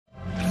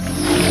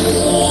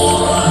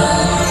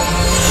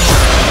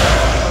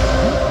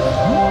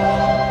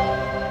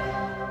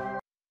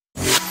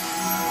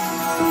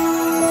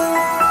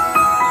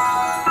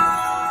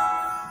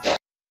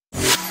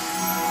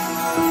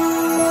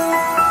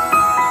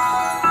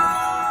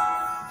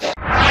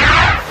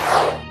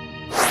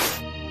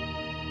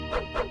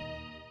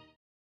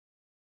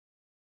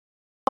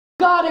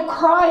got to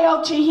cry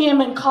out to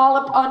Him and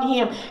call upon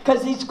Him,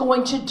 because He's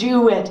going to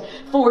do it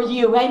for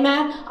you.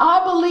 Amen.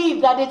 I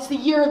believe that it's the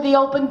year of the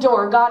open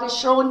door. God has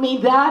shown me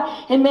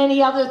that and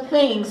many other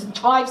things.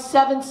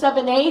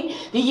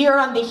 5778, the year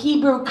on the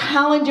Hebrew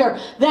calendar.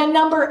 Then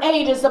number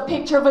 8 is a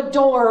picture of a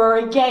door or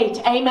a gate.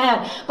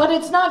 Amen. But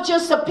it's not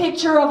just a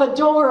picture of a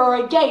door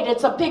or a gate.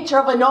 It's a picture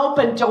of an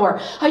open door.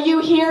 Are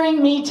you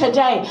hearing me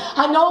today?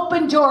 An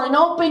open door, an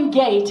open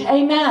gate.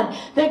 Amen.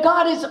 That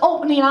God is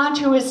opening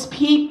onto His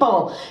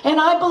people. And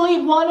I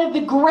believe one of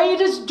the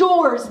greatest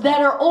doors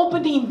that are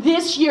opening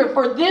this year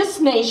for this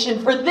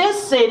nation, for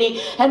this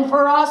city, and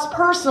for us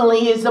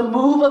personally is a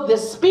move of the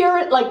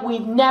Spirit like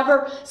we've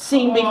never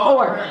seen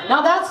before.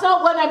 Now that's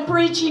not what I'm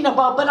preaching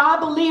about, but I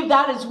believe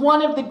that is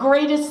one of the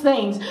greatest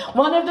things.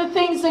 One of the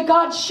things that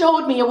God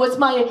showed me, it was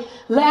my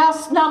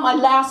not my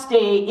last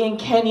day in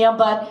Kenya,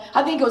 but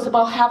I think it was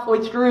about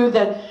halfway through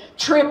the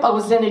trip. I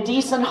was in a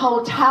decent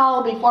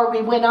hotel before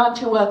we went on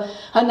to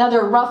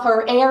another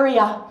rougher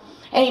area.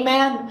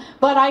 Amen.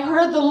 But I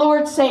heard the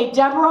Lord say,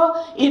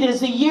 Deborah, it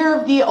is the year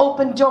of the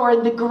open door,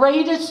 and the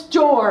greatest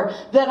door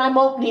that I'm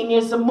opening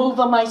is a move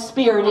of my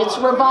Spirit. It's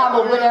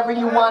revival, whatever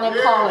you want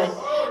to call it.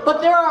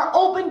 But there are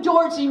open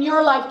doors in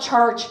your life,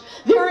 church.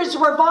 There is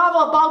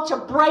revival about to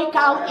break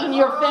out in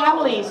your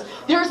families.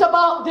 There's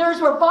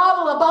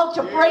revival about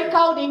to break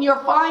out in your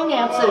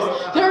finances.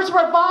 There's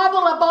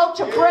revival about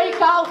to break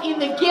out in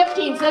the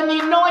giftings and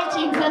the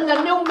anointings and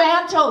the new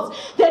mantles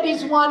that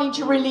He's wanting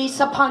to release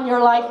upon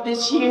your life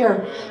this year.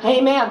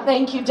 Amen.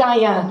 Thank you,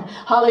 Diane.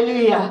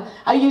 Hallelujah.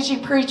 I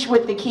usually preach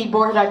with the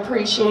keyboard. I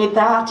appreciate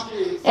that.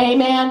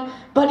 Amen.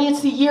 But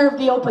it's the year of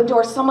the open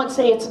door. Someone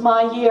say, it's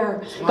my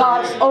year.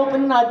 God's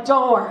opened a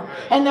door.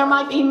 And there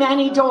might be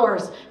many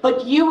doors,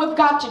 but you have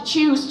got to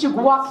choose to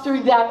walk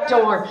through that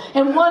door.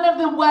 And one of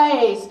the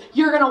ways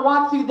you're going to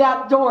walk through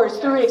that door is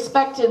through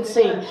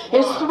expectancy,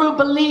 is through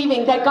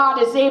believing that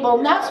God is able.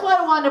 And that's what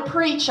I want to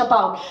preach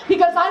about.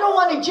 Because I don't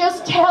want to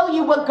just tell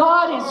you what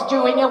God is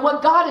doing and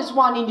what God is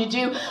wanting to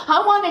do.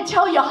 I want to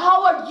tell you,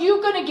 how are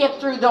you going to get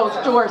through those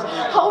doors?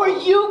 How are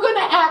you going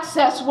to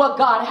access what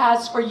God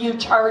has for you,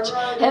 church?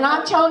 And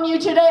I'm telling you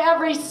today,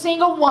 every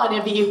single one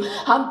of you,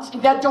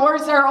 the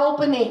doors are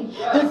opening.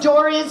 The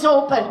door is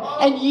open,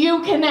 and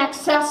you can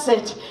access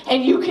it,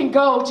 and you can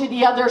go to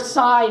the other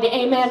side.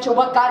 Amen. To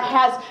what God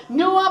has.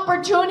 New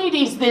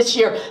opportunities this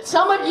year.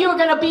 Some of you are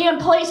going to be in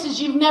places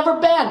you've never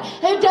been.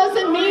 It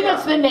doesn't mean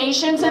it's the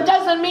nations. It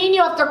doesn't mean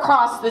you have to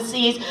cross the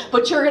seas,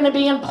 but you're going to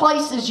be in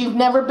places you've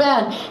never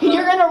been. And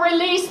you're going to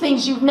release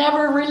things you've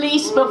never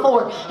released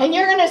before. And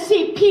you're going to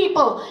see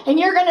people, and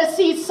you're going to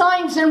see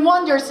signs and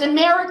wonders and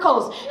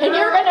miracles, and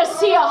you're going to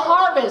see a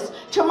harvest.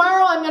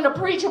 Tomorrow I'm going to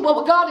preach about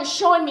what God is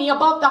showing me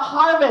about the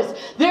harvest.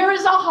 There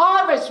is a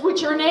harvest with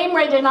your name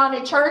written on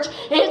it, church.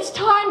 It's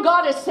time,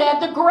 God has said,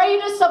 the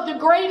greatest of the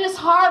greatest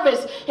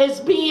harvest is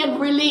being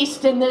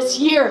released in this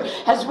year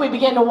as we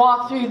begin to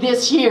walk through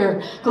this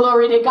year.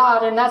 Glory to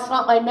God. And that's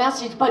not my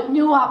message, but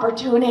new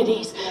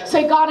opportunities.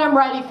 Say, God, I'm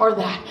ready for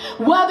that.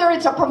 Whether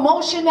it's a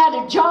promotion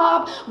at a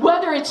job,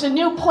 whether it's a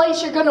new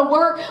place you're going to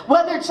work,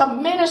 whether it's a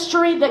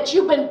ministry that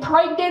you've been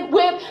pregnant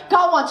with,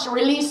 God wants to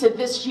release it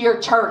this year,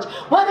 church.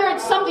 Whether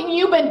it's something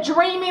you've been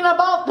dreaming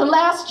about the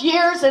last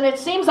years and it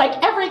seems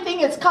like everything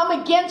has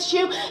come against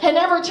you, and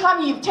every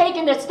time you've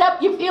taken a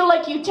step you feel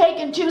like you've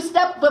taken 2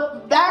 steps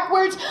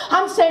backwards,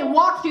 I'm saying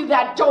walk through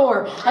that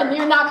door, and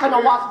you're not going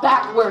to walk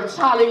backwards.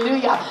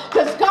 Hallelujah.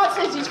 Because God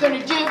says He's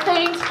going to do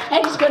things,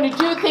 and He's going to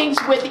do things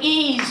with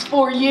ease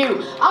for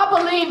you. I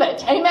believe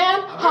it.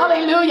 Amen.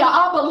 Hallelujah.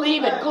 I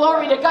believe it.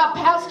 Glory to God.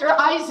 Pastor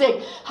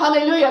Isaac,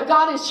 hallelujah,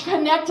 God has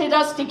connected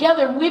us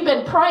together, and we've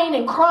been praying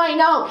and crying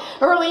out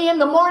early in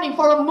the morning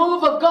for a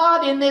move of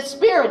God in this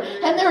Spirit.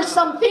 And there's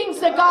some things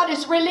that God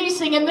is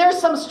releasing, and there's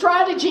some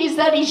strategies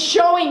that He's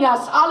showing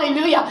us.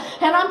 Hallelujah.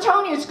 And I'm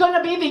telling you, it's going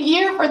to be the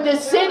year for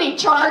this city,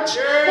 church.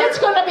 It's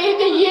going to be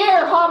the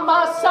year,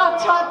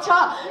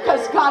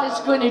 because God is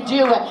going to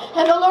do it.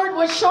 And the Lord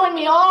was showing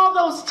me all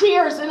those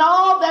tears and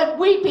all that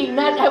weeping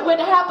that would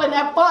happen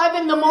at 5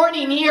 in the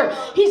morning here.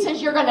 He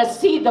says, you're going to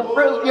see the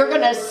fruit. You're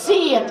going to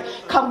see it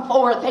come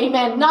forth.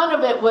 Amen. None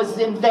of it was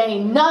in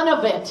vain. None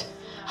of it.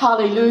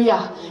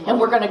 Hallelujah. And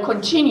we're going to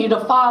continue to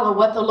follow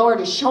what the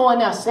Lord is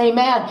showing us.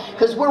 Amen.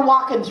 Because we're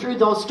walking through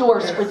those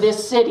doors for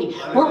this city.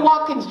 We're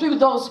walking through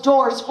those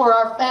doors for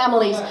our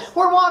families.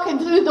 We're walking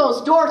through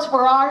those doors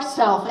for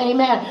ourselves.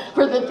 Amen.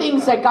 For the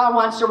things that God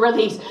wants to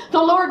release.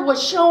 The Lord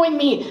was showing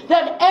me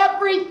that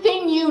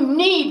everything you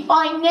need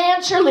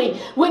financially,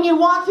 when you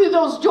walk through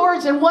those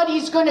doors and what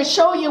He's going to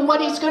show you and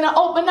what He's going to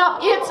open up,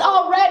 it's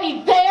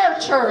already there,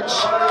 church.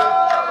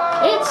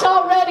 It's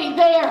already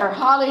there.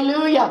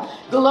 Hallelujah.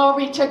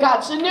 Glory to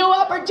God. So new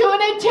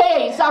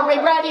opportunities. Are we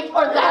ready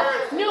for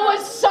that? New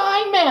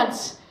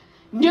assignments.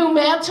 New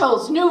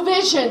mantles. New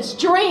visions.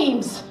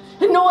 Dreams.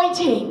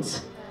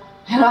 Anointings.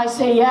 And I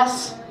say,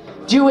 yes.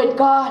 Do it,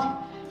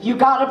 God. You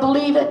got to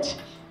believe it.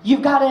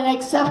 You've got to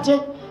accept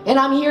it. And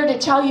I'm here to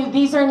tell you,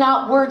 these are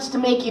not words to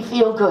make you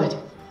feel good.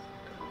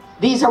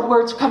 These are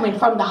words coming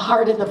from the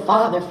heart of the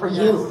Father for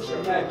you.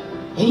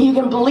 And you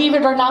can believe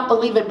it or not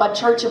believe it, but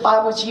church, if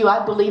I was you,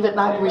 I'd believe it and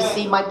I'd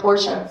receive my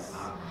portion.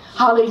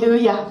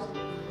 Hallelujah.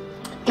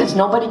 Because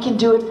nobody can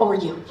do it for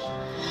you.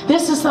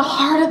 This is the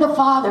heart of the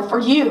Father for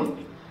you.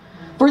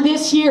 For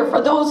this year,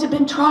 for those who have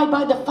been tried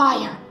by the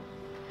fire.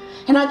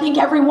 And I think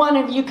every one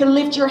of you can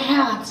lift your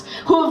hands,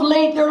 who have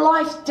laid their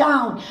lives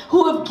down,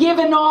 who have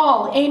given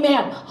all,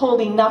 amen,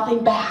 holding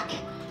nothing back.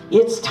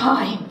 It's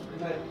time.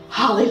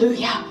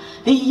 Hallelujah.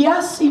 The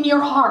yes in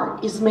your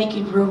heart is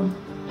making room.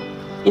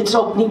 It's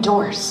opening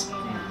doors.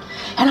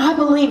 And I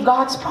believe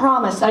God's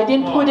promise. I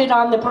didn't put it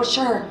on the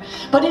brochure,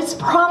 but it's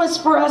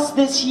promised for us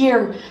this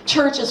year.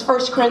 Church is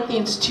 1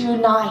 Corinthians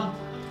 2:9.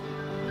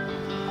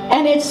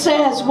 And it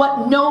says,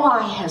 what no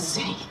eye has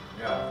seen,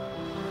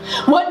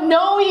 what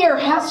no ear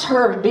has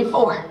heard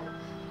before,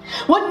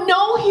 what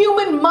no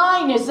human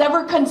mind has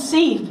ever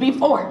conceived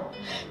before.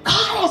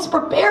 God has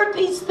prepared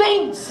these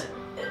things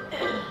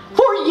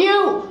for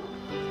you,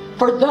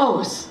 for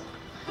those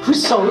who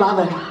so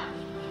love Him.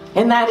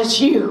 And that is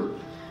you.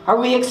 Are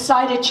we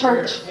excited,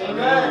 church?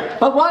 Amen.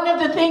 But one of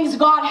the things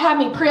God had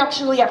me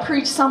actually I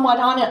preached somewhat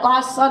on it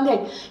last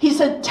Sunday. He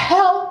said,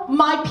 tell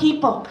my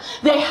people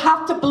they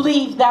have to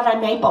believe that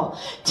I'm able.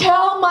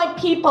 Tell my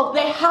people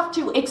they have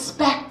to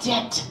expect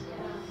it.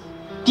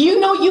 Do you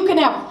know you can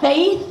have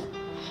faith?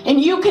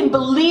 And you can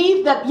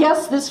believe that,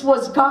 yes, this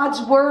was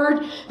God's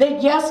word,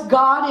 that, yes,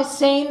 God is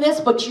saying this,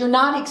 but you're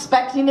not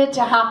expecting it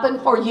to happen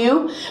for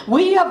you.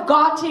 We have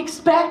got to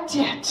expect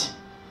it.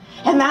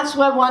 And that's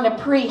what I want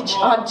to preach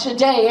on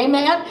today.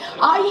 Amen.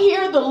 I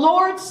hear the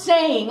Lord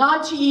saying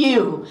unto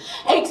you,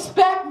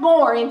 expect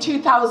more in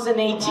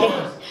 2018.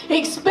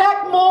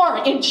 Expect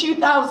more in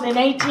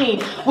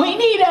 2018. We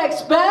need to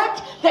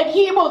expect that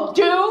He will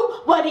do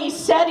what He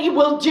said He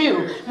will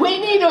do. We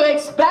need to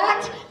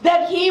expect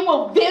that He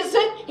will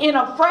visit in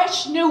a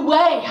fresh new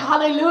way.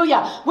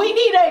 Hallelujah. We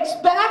need to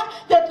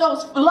expect that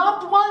those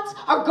loved ones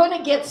are going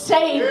to get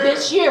saved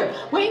this year.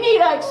 We need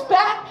to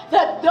expect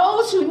that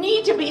those who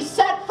need to be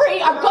set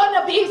free are going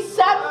to be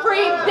set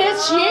free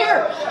this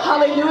year.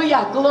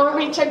 Hallelujah.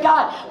 Glory to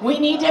God. We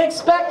need to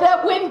expect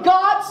that when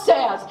God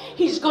says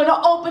He's going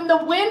to open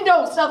the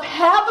windows of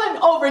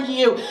heaven over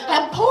you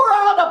and pour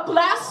out a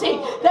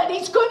blessing, that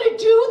He's going to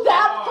do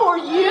that for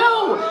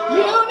you.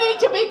 You need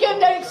to begin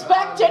to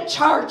expect it,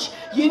 church.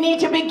 You need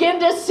to begin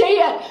to see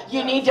it.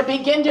 You need to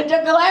begin to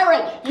declare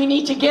it. You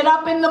need to get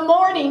up in the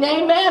morning.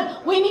 Amen.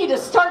 We need to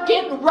start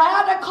getting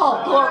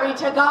radical, glory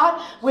to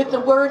God, with the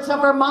words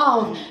of our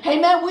mouth.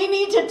 Amen. We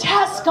need to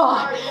test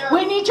God.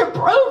 We need to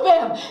prove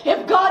Him.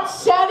 If God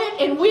said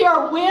it and we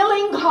are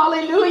willing,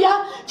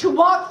 hallelujah, to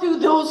walk through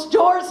those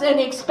doors and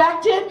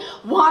expect it,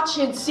 watch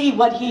and see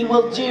what He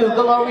will do.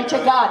 Glory to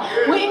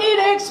God. We need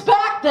to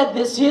expect that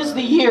this is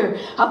the year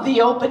of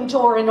the open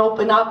door and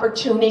open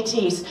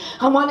opportunities.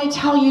 I want to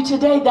tell you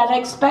today that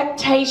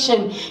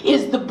expectation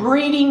is the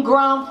breeding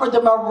ground for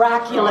the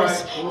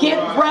miraculous. Get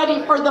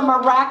ready for the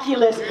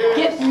miraculous.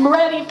 Get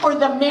ready for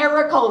the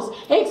miracles.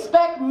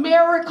 Expect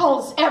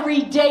miracles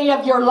every day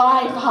of your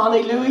life.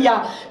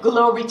 Hallelujah.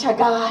 Glory to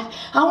God.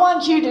 I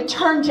want you to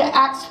turn to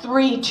Acts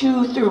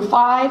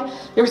 3:2-5.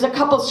 There's a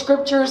couple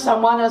scriptures I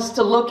want us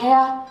to look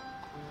at.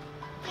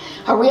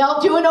 Are we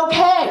all doing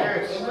okay?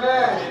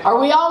 Yes. Are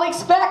we all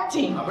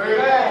expecting?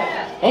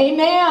 Amen.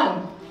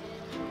 Amen.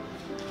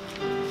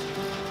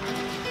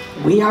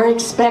 We are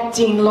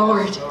expecting,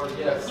 Lord.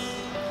 Yes.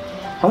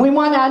 And we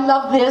want to, I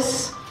love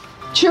this.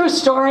 True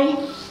story.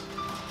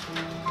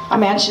 I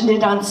mentioned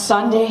it on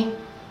Sunday.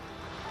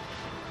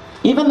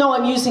 Even though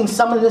I'm using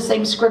some of the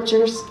same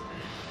scriptures,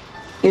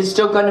 it's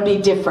still going to be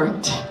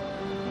different.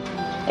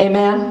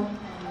 Amen.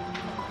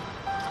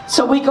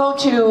 So we go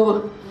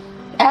to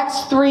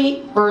Acts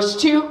 3 verse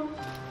 2.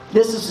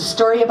 This is a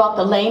story about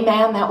the lame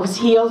man that was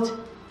healed.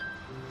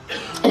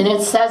 And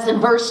it says in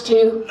verse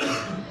 2,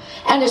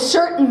 and a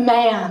certain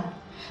man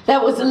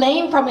that was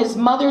lame from his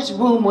mother's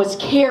womb was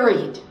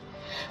carried,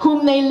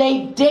 whom they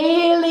laid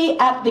daily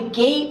at the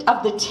gate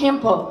of the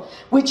temple,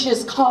 which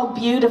is called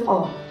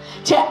Beautiful,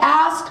 to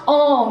ask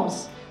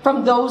alms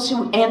from those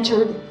who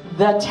entered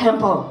the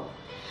temple.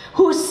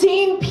 Who,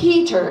 seeing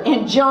Peter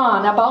and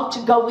John about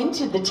to go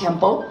into the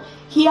temple,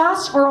 he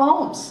asked for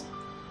alms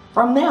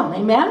from them.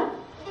 Amen.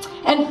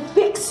 And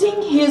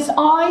fixing his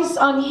eyes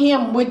on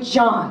him with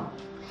John,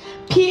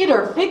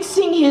 Peter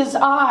fixing his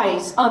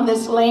eyes on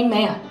this lame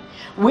man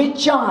with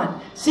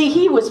John. See,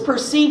 he was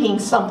perceiving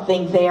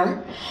something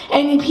there.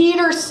 And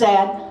Peter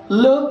said,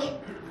 look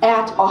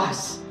at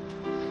us.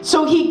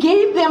 So he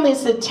gave them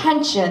his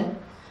attention.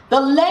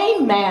 The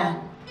lame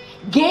man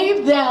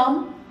gave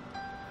them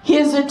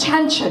his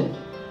attention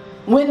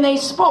when they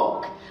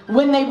spoke,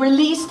 when they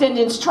released an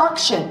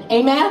instruction.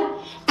 Amen?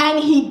 And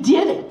he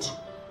did it.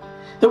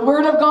 The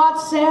Word of God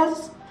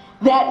says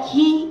that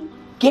he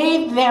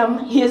gave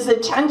them his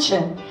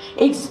attention,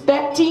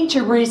 expecting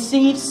to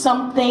receive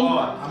something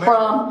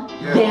from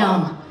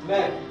them.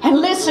 Amen. And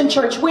listen,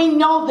 church, we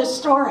know the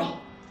story.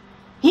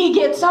 He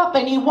gets up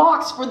and he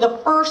walks for the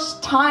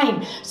first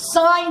time.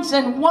 Signs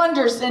and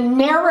wonders and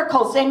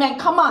miracles. Amen.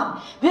 Come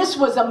on. This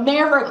was a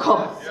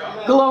miracle.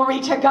 Glory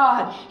to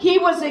God. He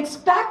was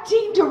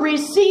expecting to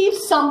receive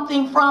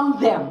something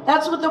from them.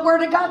 That's what the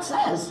Word of God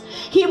says.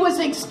 He was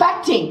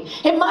expecting.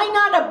 It might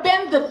not have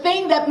been the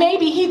thing that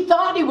maybe he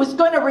thought he was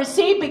going to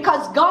receive,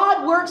 because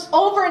God works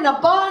over and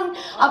above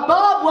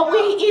what we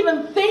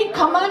even think.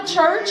 Come on,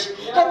 church.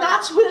 And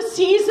that's the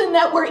season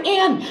that we're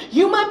in.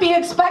 You might be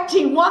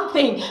expecting one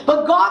thing,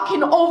 but God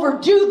can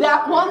overdo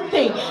that one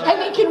thing,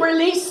 and He can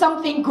release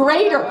something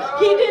greater.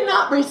 He did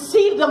not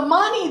receive the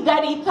money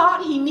that he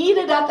thought he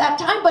needed at that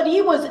time, but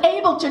he was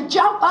able to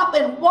jump up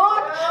and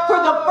walk for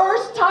the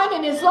first time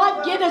in his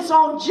life, get his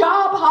own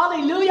job.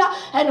 Hallelujah.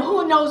 And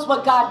who knows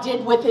what God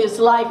did with his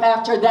life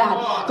after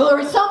that.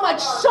 Glory.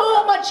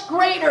 So much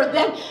greater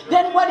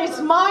than what his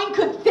mind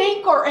could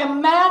think or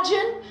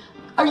imagine.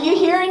 Are you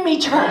hearing me,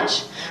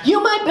 church?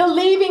 You might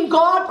believe in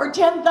God for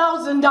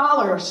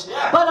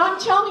 $10,000, but I'm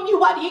telling you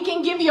what, He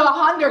can give you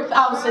 $100,000.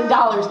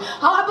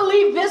 I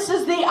believe this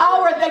is the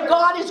hour that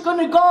God is going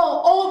to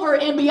go over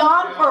and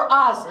beyond for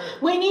us.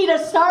 We need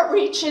to start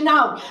reaching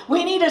out.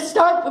 We need to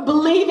start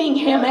believing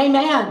Him.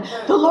 Amen.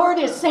 The Lord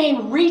is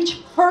saying, reach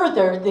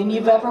further than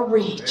you've ever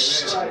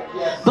reached.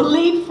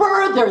 Believe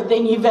further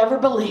than you've ever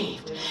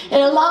believed.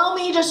 And allow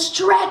me to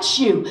stretch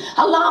you.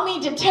 Allow me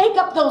to take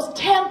up those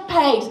tent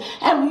pegs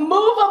and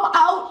move them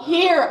out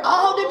here,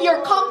 out of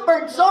your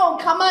comfort zone.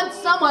 Come on,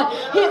 someone.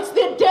 It's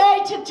the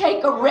day to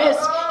take a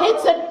risk.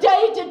 It's a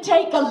day to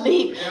take a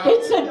leap.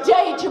 It's a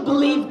day to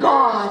believe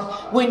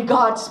God when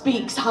God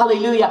speaks.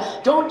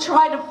 Hallelujah. Don't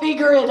try to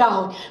figure it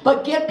out,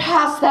 but get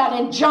past that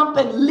and jump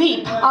and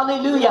leap.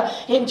 Hallelujah.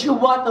 Into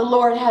what the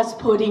Lord has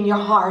put in your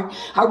heart.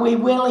 Are we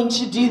willing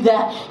to do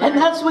that? And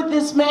that's what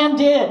this man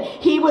did.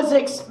 He was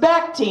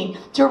expecting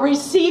to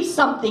receive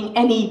something,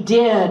 and he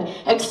did.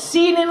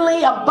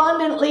 Exceedingly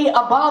abundantly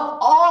above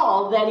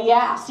all that he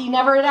asked. He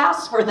never had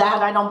asked for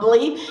that, I don't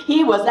believe.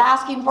 He was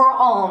asking for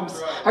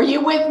alms. Are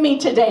you with me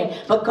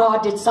today? But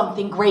God did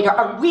something greater.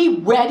 Are we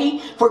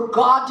ready for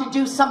God to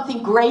do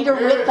something greater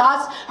with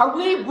us? Are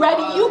we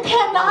ready? You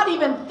cannot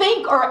even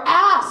think or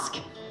ask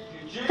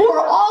for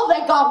all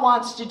that God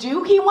wants to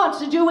do. He wants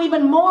to do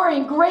even more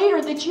and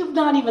greater that you've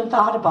not even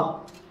thought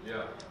about.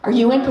 Are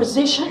you in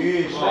position?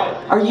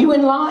 Are you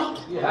in line?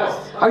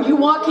 Are you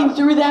walking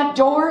through that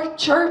door,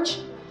 church?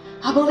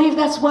 I believe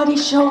that's what He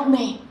showed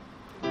me.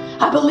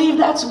 I believe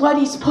that's what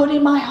He's put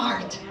in my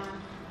heart.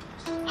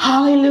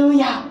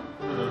 Hallelujah.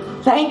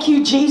 Thank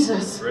you,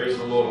 Jesus. Praise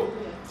the Lord.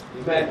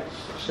 Amen.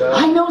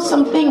 I know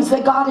some things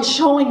that God is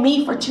showing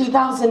me for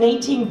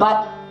 2018,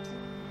 but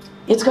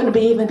it's going to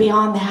be even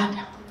beyond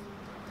that.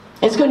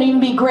 It's going to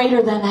even be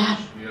greater than that.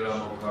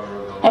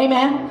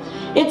 Amen.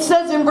 It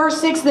says in verse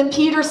 6, then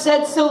Peter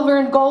said, silver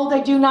and gold I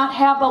do not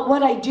have, but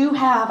what I do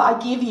have I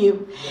give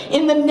you.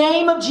 In the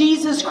name of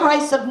Jesus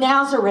Christ of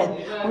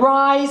Nazareth,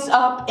 rise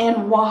up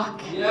and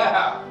walk.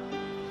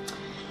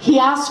 He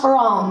asked for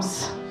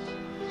alms.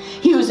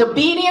 He was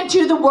obedient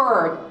to the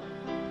word.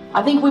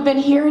 I think we've been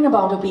hearing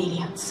about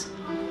obedience.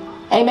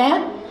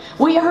 Amen.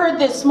 We heard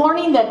this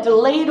morning that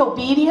delayed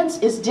obedience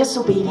is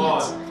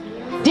disobedience.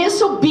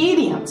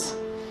 Disobedience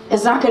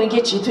is not going to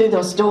get you through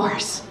those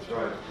doors.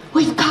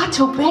 We've got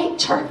to obey,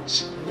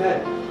 church.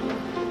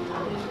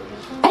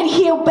 And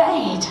he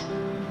obeyed.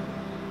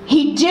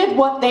 He did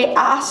what they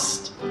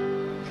asked.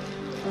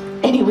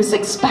 And he was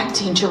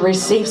expecting to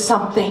receive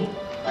something.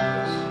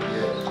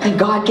 And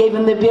God gave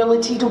him the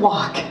ability to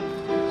walk.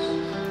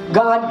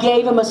 God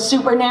gave him a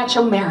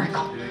supernatural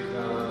miracle.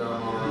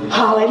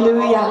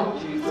 Hallelujah.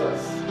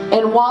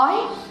 And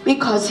why?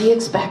 Because he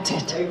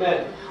expected.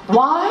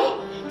 Why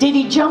did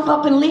he jump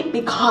up and leap?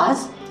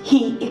 Because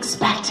he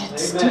expected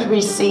to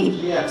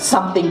receive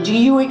something. Do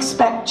you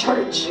expect,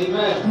 church?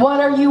 What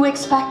are you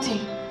expecting?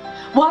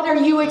 What are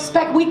you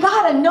expecting? We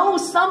got to know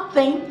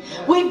something.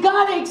 We've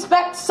got to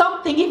expect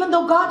something, even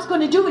though God's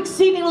going to do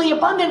exceedingly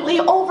abundantly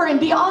over and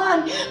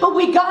beyond. But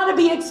we got to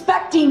be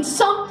expecting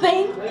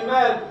something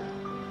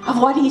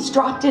of what He's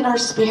dropped in our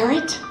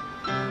spirit.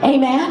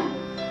 Amen.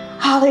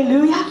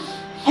 Hallelujah.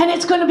 And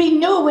it's going to be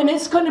new, and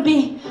it's going to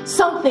be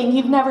something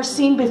you've never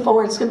seen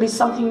before. It's going to be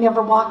something you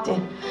never walked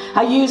in.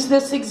 I use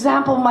this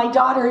example. My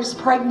daughter is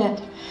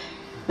pregnant.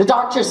 The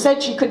doctor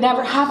said she could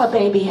never have a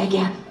baby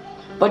again.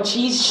 But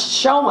she's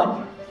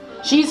showing.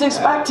 She's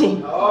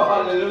expecting.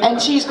 And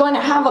she's going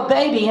to have a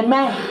baby in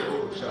May.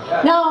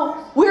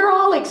 Now, we're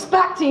all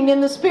expecting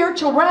in the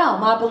spiritual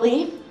realm, I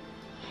believe.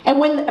 And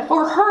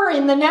for her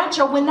in the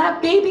natural, when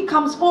that baby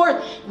comes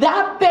forth,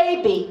 that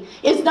baby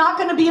is not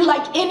going to be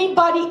like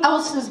anybody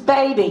else's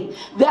baby.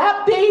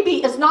 That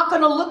baby is not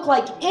going to look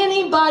like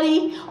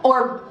anybody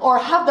or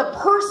have the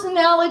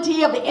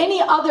personality of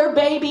any other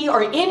baby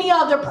or any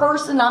other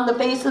person on the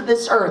face of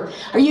this earth.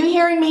 Are you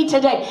hearing me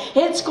today?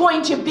 It's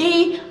going to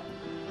be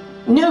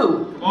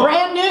New.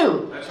 Brand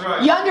new. That's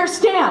right. You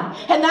understand?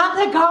 And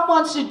that God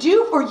wants to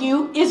do for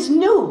you is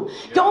new.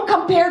 Don't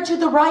compare to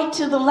the right,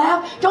 to the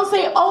left. Don't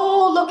say,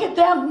 oh, look at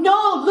them.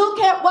 No, look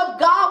at what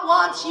God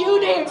wants you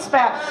to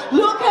expect.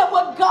 Look at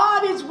what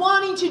God is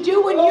wanting to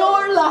do in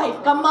your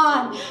life. Come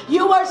on.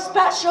 You are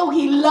special.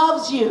 He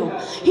loves you.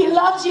 He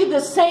loves you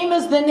the same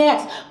as the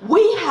next.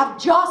 We have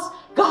just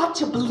got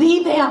to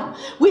believe Him.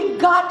 We've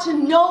got to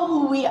know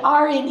who we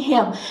are in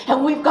Him.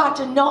 And we've got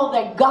to know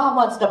that God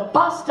wants to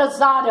bust us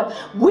out of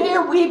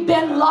where we've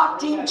been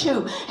locked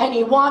into. And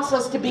He wants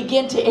us to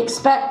begin to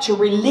expect to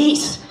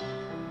release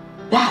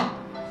that.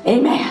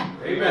 Amen.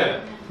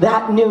 Amen.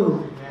 That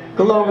new.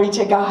 Glory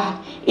to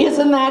God.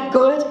 Isn't that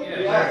good?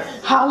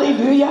 Yes.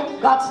 Hallelujah.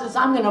 God says,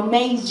 I'm going to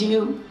amaze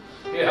you.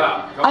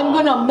 Yeah. I'm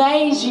going to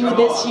amaze you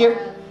this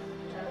year.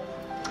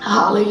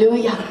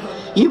 Hallelujah.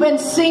 You've been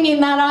singing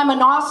that I'm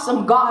an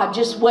awesome God.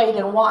 Just wait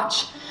and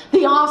watch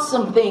the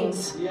awesome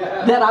things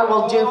that I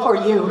will do for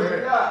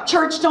you.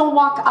 Church, don't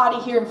walk out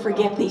of here and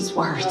forget these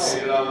words.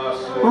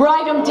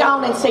 Write them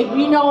down and say,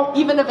 you know,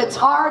 even if it's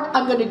hard,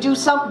 I'm going to do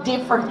something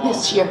different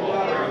this year.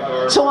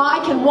 So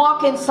I can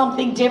walk in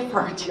something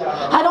different.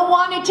 I don't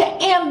want it to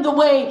end the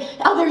way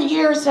other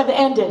years have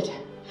ended.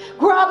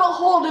 Grab a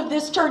hold of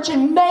this church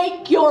and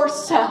make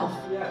yourself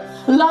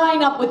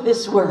line up with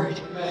this word.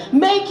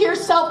 Make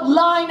yourself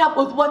line up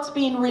with what's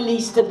being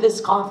released at this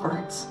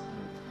conference.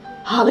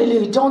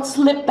 Hallelujah. Don't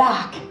slip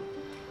back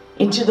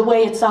into the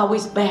way it's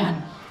always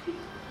been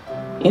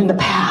in the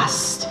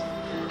past.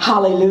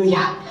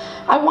 Hallelujah.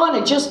 I want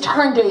to just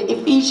turn to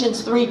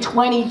Ephesians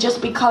 3:20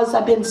 just because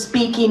I've been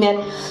speaking it,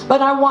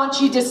 but I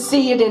want you to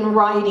see it in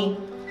writing.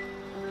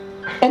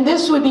 And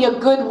this would be a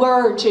good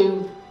word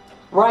to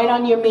write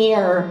on your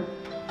mirror,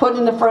 put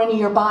in the front of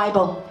your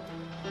Bible,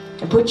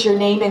 and put your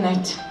name in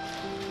it.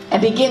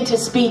 And begin to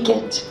speak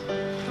it.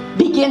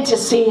 Begin to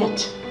see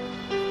it.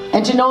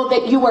 And to know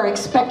that you are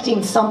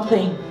expecting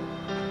something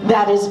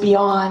that is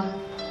beyond.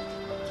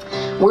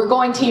 We're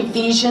going to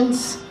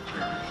Ephesians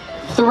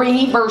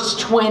 3 verse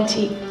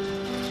 20.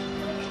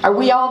 Are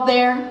we all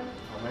there?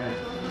 Amen.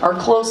 Or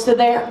close to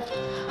there?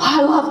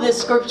 I love this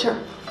scripture.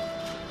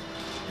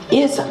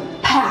 It's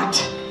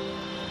packed.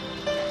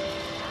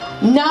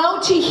 Now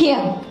to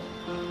Him.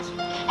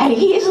 And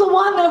He's the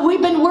one that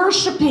we've been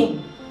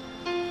worshiping.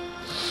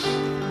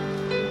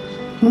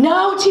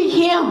 Now to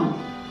Him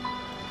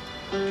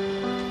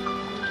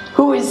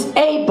who is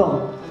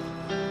able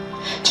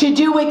to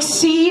do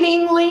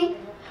exceedingly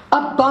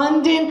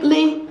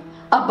abundantly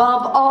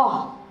above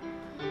all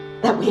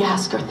that we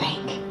ask or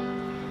think,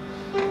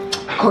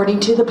 according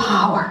to the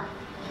power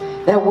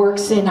that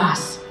works in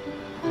us.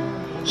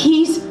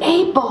 He's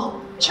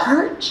able,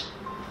 church.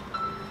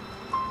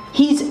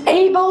 He's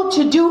able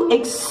to do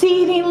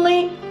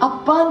exceedingly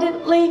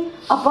abundantly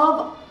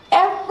above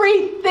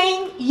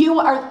everything you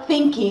are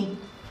thinking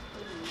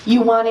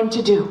you want Him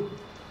to do.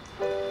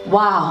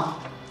 Wow.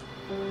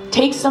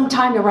 Take some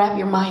time to wrap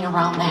your mind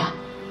around that.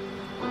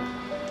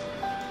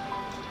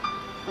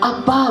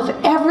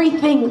 Above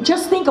everything,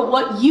 just think of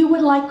what you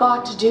would like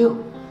God to do.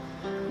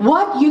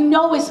 What you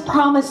know His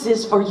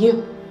promises for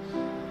you.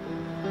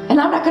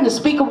 And I'm not going to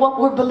speak of what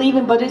we're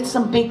believing, but it's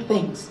some big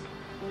things.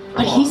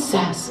 But He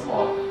says,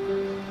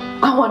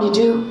 I want to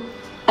do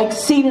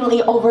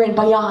exceedingly over and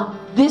beyond.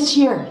 This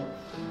year,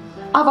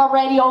 I've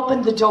already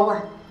opened the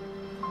door.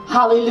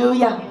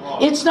 Hallelujah.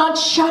 It's not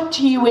shut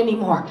to you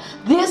anymore.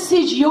 This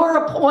is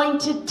your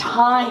appointed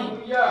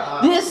time.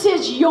 This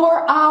is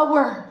your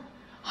hour.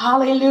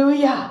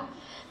 Hallelujah.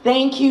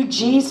 Thank you,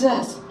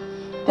 Jesus.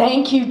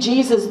 Thank you,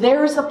 Jesus.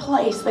 There is a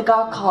place that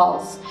God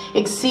calls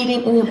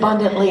exceedingly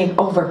abundantly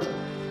over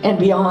and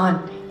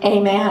beyond.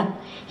 Amen.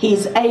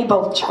 He's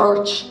able,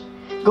 church.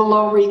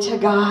 Glory to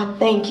God.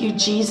 Thank you,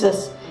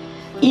 Jesus.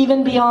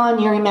 Even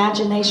beyond your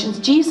imaginations.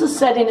 Jesus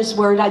said in His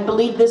Word, I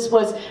believe this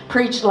was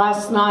preached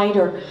last night,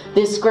 or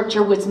this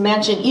scripture was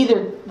mentioned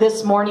either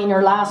this morning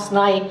or last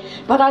night,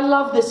 but I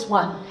love this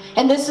one.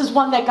 And this is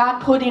one that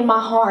God put in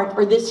my heart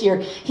for this year.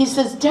 He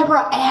says,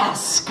 Deborah,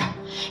 ask,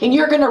 and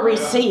you're going to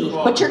receive.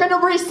 But you're going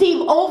to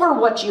receive over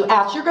what you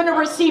ask. You're going to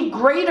receive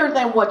greater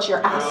than what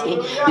you're asking,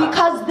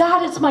 because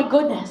that is my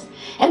goodness.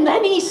 And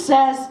then He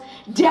says,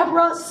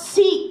 Deborah,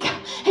 seek,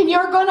 and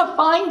you're going to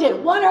find it.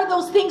 What are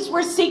those things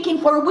we're seeking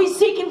for? Are we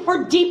seeking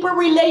for deeper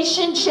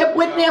relationship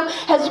with Him,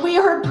 as we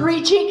heard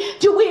preaching?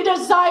 Do we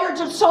desire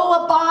to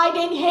so abide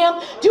in Him?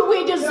 Do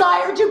we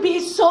desire to be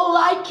so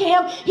like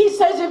Him? He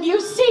says, if you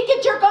seek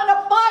it, you're going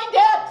to find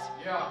it.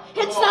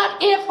 It's not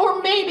if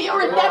or maybe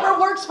or it never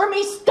works for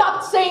me.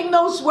 Stop saying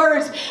those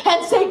words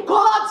and say,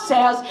 God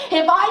says,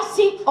 if I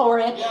seek for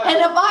it and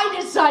if I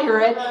desire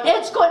it,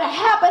 it's going to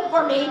happen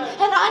for me,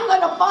 and I'm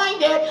going to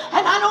find it,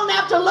 and I don't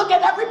have to look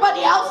at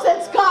everybody else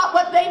that's got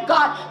what they've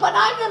got, but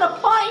I'm going to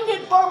find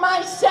it for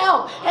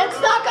myself.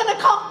 It's not going to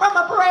come from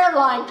a prayer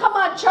line. Come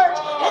on, church.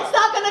 It's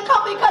not going to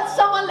come because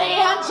someone lay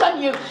hands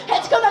on you.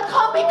 It's going to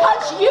come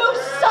because you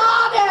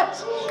sought it.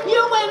 You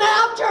went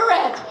after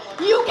it.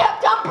 You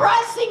kept on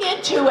pressing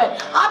into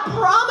it. I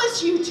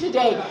promise you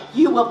today,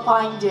 you will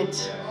find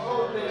it.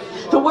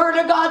 The Word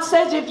of God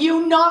says if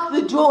you knock,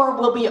 the door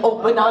will be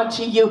open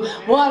unto you.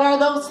 What are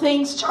those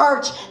things,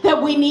 church,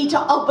 that we need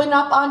to open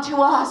up unto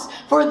us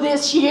for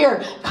this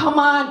year? Come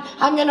on,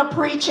 I'm going to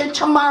preach it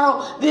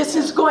tomorrow. This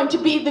is going to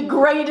be the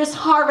greatest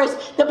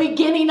harvest, the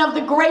beginning of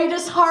the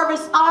greatest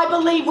harvest I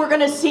believe we're going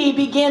to see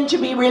begin to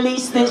be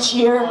released this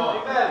year.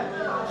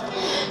 Amen.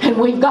 And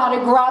we've got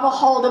to grab a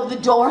hold of the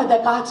door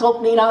that God's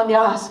opening on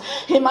us.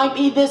 It might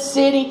be this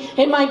city.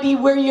 It might be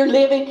where you're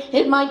living.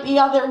 It might be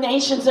other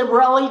nations. It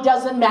really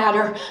doesn't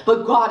matter.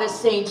 But God is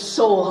saying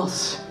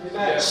souls.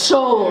 Amen.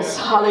 Souls.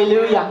 Amen.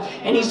 Hallelujah.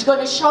 And He's going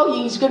to show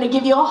you. He's going to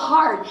give you a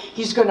heart.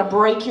 He's going to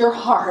break your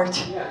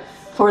heart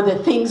for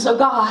the things of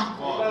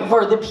God.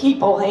 For the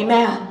people.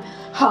 Amen.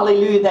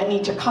 Hallelujah, that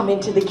need to come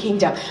into the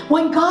kingdom.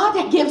 When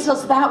God gives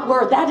us that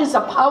word, that is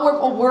a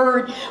powerful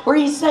word where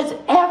He says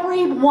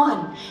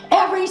everyone,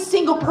 every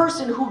single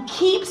person who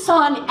keeps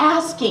on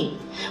asking.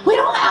 We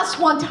don't ask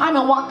one time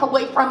and walk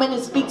away from it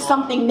and speak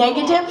something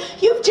negative.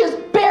 You've just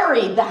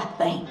buried that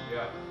thing.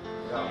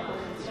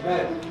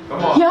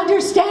 You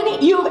understand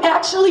it?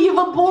 You've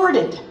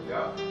aborted.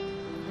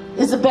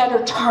 Is a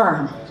better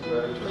term.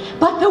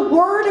 But the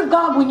word of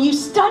God, when you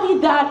study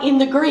that in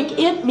the Greek,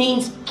 it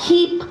means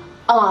keep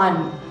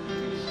on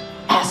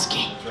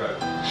asking.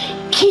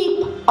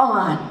 Keep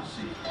on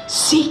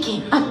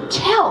seeking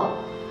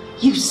until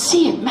you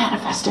see it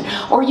manifested,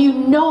 or you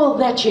know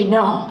that you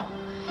know.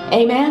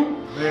 Amen.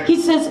 He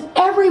says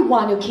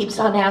everyone who keeps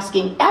on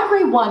asking,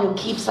 everyone who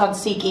keeps on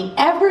seeking,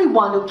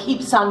 everyone who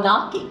keeps on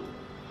knocking.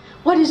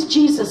 What is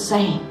Jesus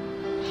saying?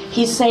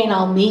 He's saying,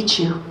 I'll meet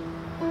you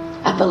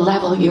at the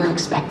level of your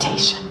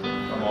expectation.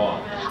 Come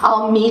on.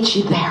 I'll meet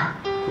you there.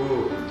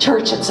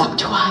 Church, it's up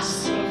to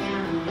us.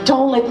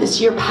 Don't let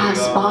this year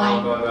pass by.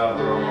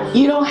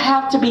 You don't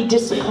have to be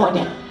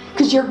disappointed,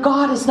 because your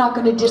God is not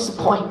going to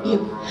disappoint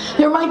you.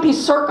 There might be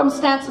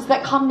circumstances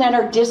that come that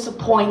are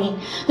disappointing.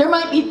 There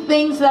might be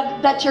things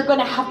that you're going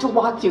to have to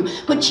walk through.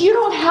 But you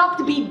don't have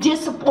to be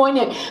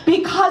disappointed,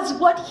 because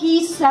what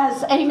He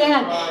says,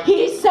 amen,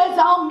 He says,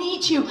 I'll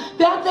meet you.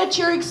 That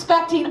you're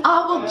expecting,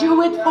 I will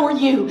do it for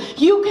you.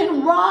 You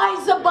can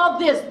rise above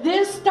this.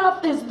 This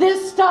stuff is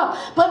this stuff.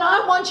 But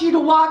I want you to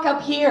walk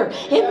up here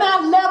in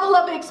that level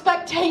of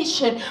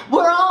expectation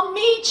where I'll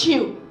meet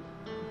you.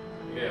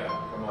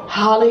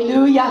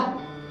 Hallelujah.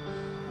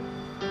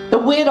 The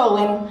widow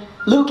in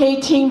Luke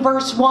 18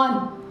 verse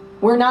 1.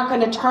 We're not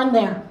going to turn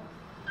there,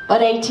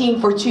 but 18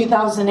 for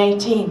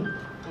 2018.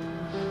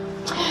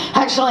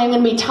 Actually, I'm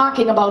going to be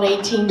talking about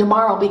 18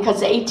 tomorrow,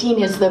 because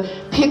 18 is the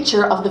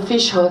picture of the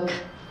fish hook,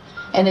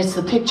 and it's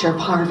the picture of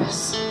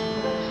harvest.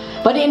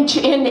 But in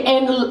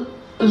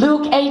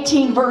Luke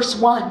 18 verse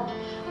 1,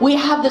 we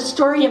have the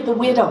story of the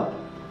widow.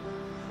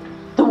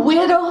 The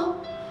widow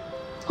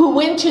who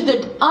went to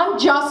the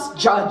unjust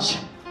judge.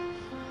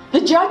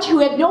 The judge who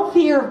had no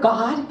fear of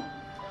God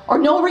or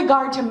no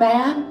regard to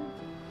man.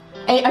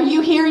 Are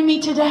you hearing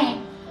me today?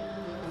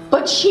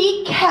 But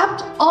she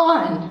kept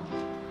on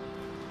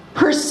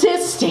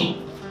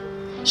persisting.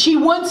 She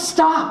wouldn't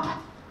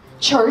stop,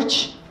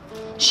 church.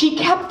 She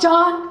kept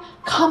on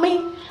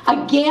coming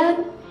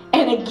again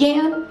and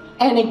again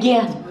and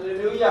again.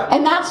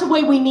 And that's the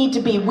way we need to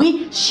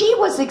be. She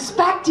was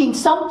expecting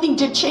something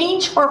to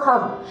change for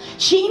her.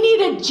 She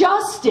needed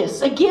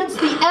justice against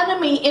the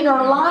enemy in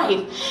her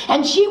life.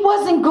 And she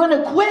wasn't going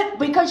to quit,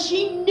 because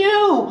she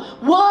knew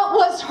what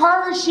was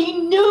hers.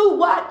 She knew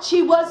what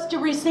she was to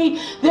receive.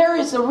 There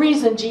is a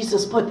reason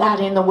Jesus put that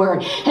in the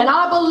Word. And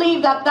I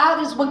believe that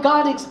is what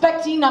God is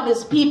expecting of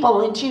His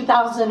people in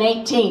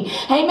 2018.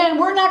 Amen.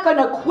 We're not going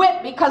to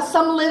quit because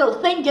some little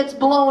thing gets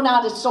blown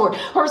out of sort,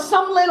 or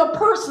some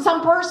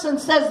person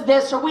says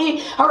this,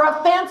 or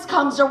offense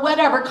comes, or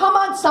whatever. Come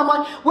on,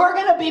 someone. We're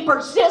going to be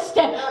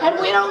persistent, and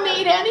we don't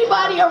need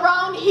anybody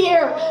around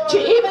here to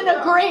even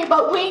agree,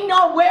 but we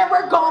know where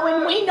we're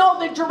going. We know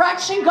the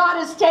direction God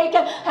has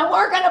taken, and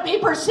we're going to be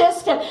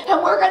persistent,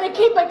 and we're going to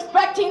keep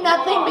expecting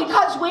that thing,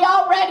 because we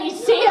already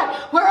see it.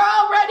 We're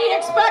already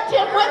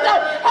expecting with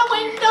it, and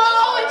we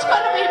know it's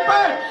going to be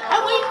birthed,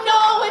 and we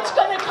know it's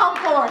going to come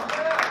forth.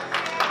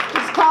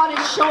 God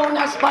has shown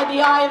us by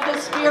the eye of the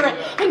Spirit,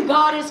 and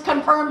God has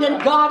confirmed,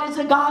 and God is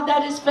a God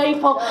that is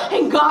faithful,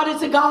 and God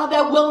is a God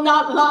that will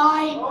not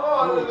lie.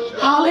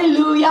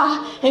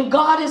 Hallelujah. And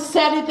God has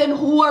said it, then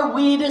who are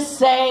we to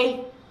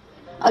say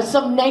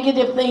some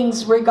negative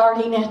things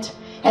regarding it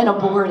and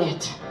abort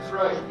it?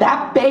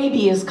 That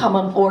baby is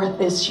coming forth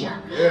this year.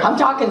 I'm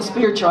talking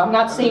spiritual. I'm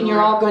not saying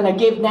you're all going to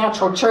give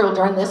natural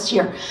children this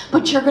year,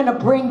 but you're going to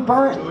bring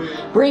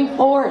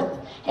forth.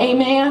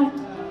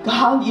 Amen.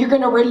 God, you're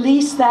going to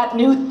release that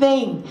new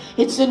thing.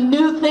 It's a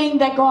new thing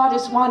that God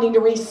is wanting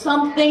to release.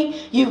 Something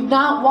you've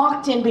not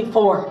walked in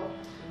before.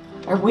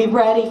 Are we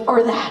ready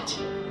for that?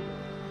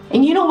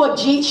 And you know what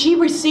she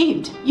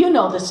received? You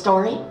know the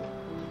story.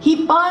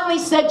 He finally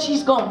said,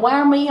 she's going to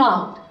wear me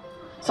out.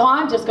 So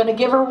I'm just going to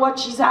give her what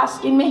she's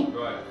asking me.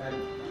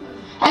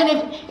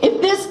 And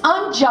if this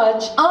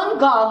unjudged,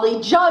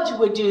 ungodly judge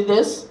would do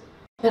this,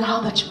 then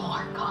how much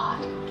more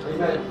God?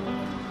 Amen.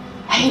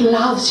 He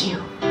loves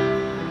you.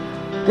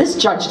 This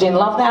judge didn't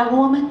love that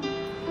woman.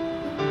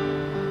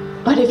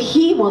 But if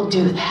he will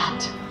do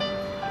that,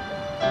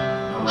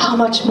 how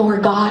much more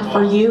God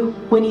for you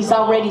when he's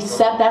already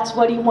said that's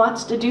what he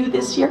wants to do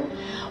this year?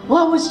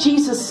 What was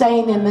Jesus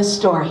saying in this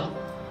story?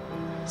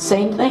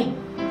 Same thing.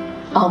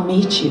 I'll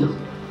meet you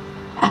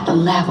at the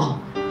level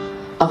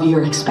of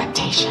your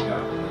expectation.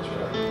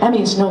 That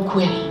means no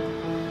quitting.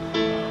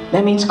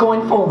 That means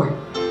going forward.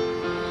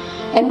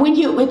 And when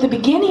you, at the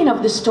beginning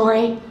of the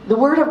story, the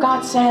Word of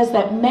God says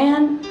that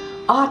men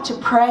ought to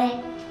pray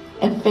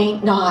and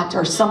faint not,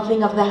 or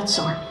something of that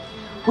sort.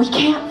 We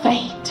can't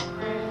faint.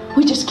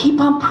 We just keep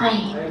on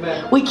praying.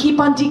 Amen. We keep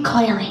on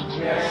declaring.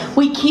 Yes.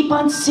 We keep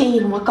on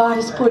seeing what God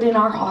has put in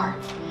our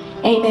heart.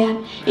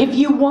 Amen. If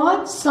you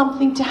want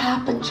something to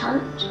happen,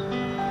 church,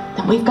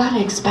 then we've got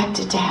to expect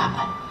it to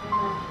happen.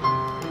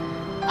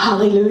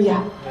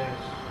 Hallelujah.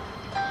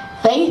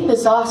 Faith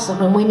is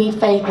awesome, and we need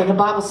faith. And the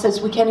Bible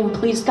says we can't even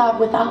please God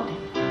without it.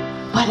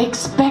 But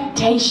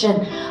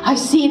expectation, I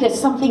see it as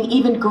something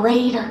even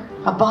greater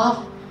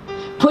above.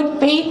 Put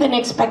faith and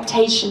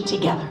expectation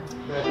together,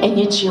 and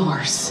it's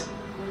yours.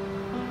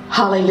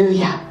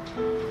 Hallelujah.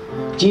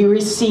 Do you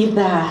receive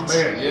that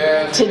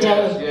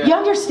today? Yes. You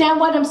understand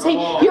what I'm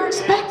saying? You're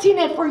expecting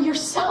it for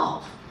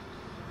yourself.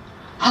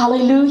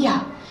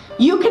 Hallelujah.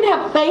 You can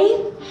have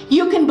faith.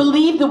 You can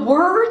believe the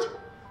Word.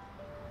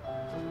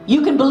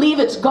 You can believe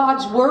it's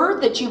God's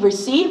Word that you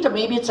received, or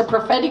maybe it's a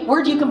prophetic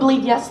word. You can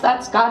believe, yes,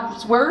 that's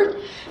God's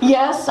Word.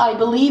 Yes, I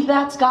believe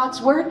that's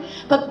God's Word.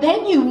 But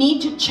then you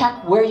need to check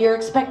where your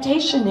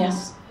expectation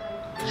is.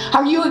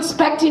 Are you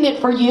expecting it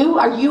for you?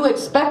 Are you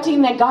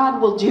expecting that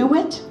God will do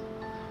it?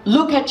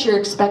 Look at your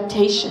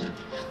expectation.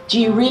 Do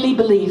you really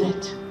believe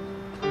it?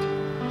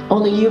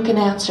 Only you can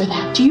answer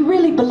that. Do you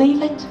really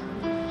believe it?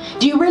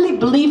 Do you really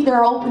believe there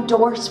are open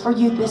doors for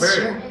you this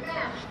year?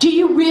 Do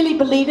you really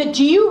believe it?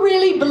 Do you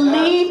really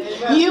believe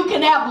you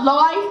can have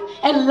life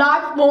and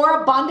life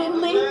more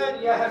abundantly?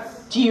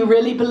 Yes. Do you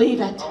really believe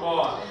it?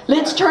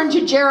 Let's turn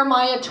to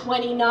Jeremiah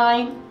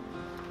 29,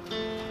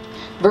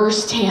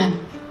 verse 10.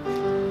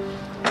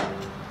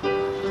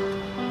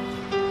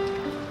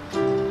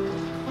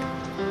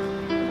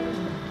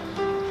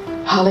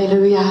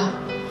 Hallelujah.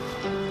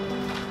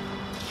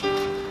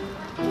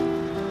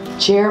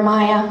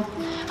 Jeremiah,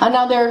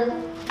 another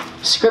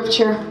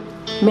scripture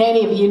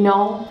many of you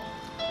know.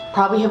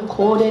 Probably have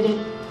quoted it.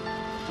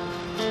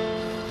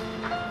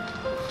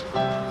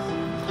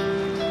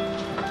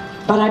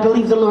 But I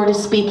believe the Lord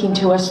is speaking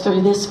to us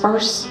through this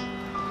verse.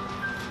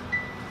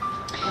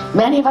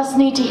 Many of us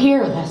need to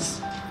hear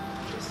this.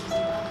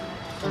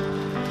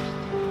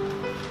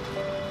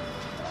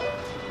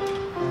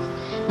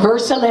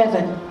 Verse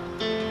 11.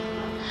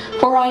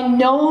 For I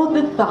know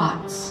the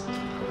thoughts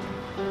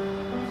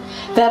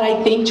that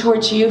I think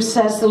towards you,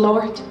 says the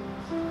Lord.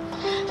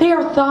 They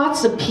are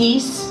thoughts of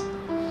peace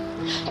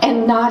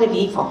and not of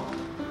evil,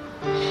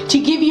 to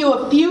give you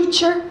a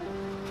future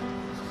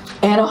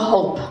and a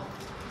hope.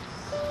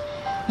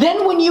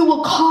 Then when you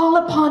will call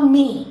upon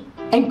me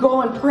and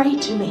go and pray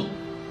to me,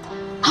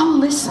 I will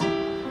listen.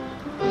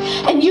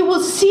 And you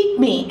will seek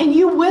me and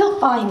you will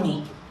find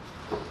me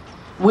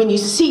when you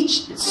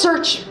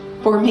search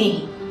for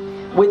me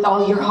with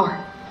all your heart.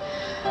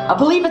 I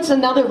believe it's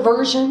another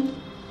version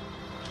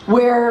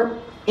where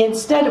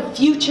instead of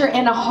future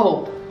and a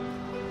hope,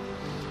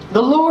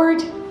 the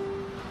Lord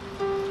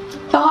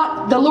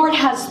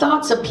has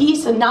thoughts of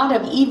peace and not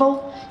of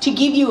evil, to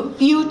give you a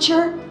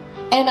future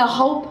and a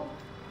hope.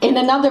 In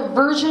another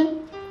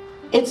version,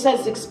 it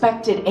says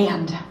expected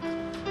end.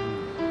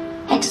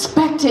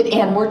 Expected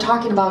end. We're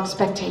talking about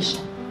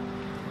expectation.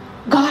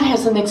 God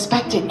has an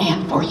expected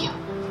end for you.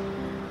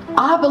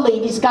 I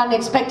believe He's got an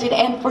expected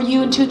end for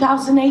you in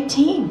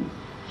 2018.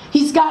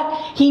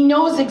 He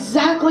knows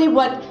exactly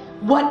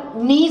what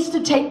needs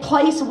to take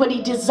place, what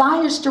He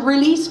desires to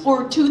release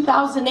for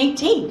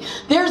 2018.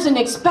 There's an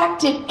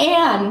expected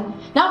end.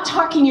 Not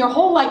talking your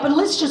whole life, but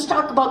let's just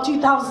talk about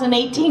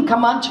 2018.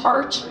 Come on,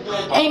 church.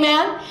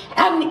 Amen.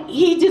 And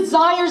He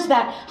desires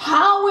that.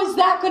 How is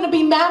that going to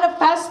be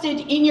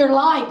manifested in your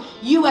life?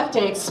 You have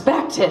to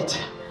expect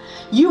it.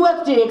 You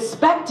have to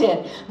expect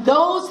it.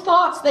 Those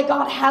thoughts that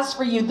God has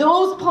for you,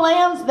 those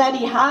plans that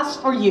He has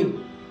for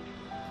you,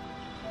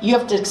 you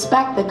have to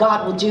expect that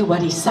God will do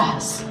what He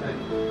says.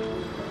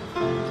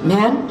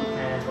 Amen?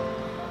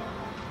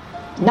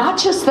 Not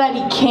just that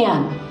He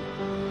can.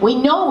 We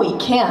know He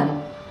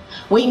can.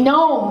 We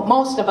know,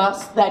 most of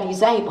us, that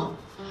He's able.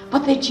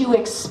 But that you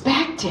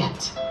expect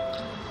it.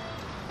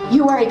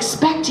 You are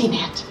expecting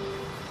it.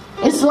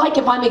 It's like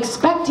if I'm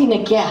expecting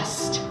a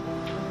guest.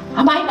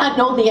 I might not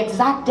know the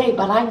exact day,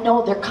 but I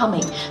know they're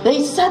coming.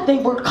 They said they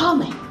were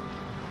coming.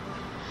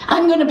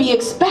 I'm going to be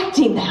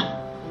expecting them.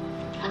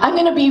 I'm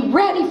going to be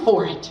ready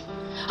for it.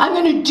 I'm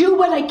going to do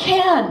what I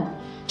can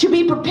to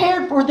be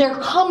prepared for their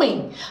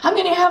coming. I'm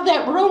going to have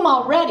that room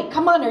all ready.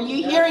 Come on, are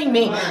you hearing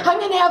me? I'm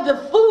going to have the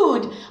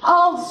food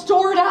all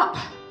stored up.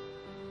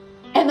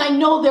 And I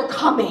know they're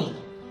coming.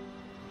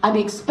 I'm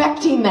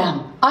expecting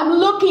them. I'm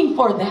looking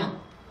for them.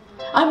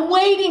 I'm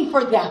waiting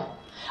for them.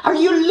 Are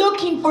you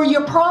looking for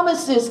your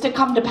promises to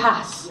come to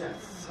pass?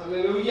 Yes.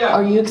 Hallelujah.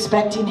 Are you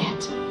expecting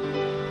it?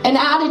 An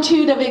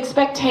attitude of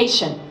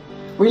expectation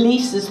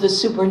releases the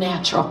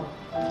supernatural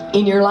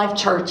in your life,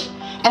 church,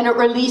 and it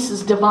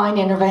releases divine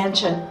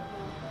intervention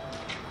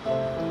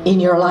in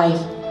your life.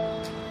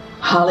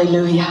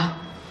 Hallelujah.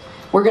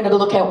 We're going to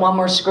look at one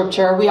more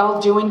scripture. Are we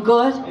all doing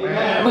good?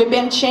 Amen. We've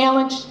been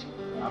challenged.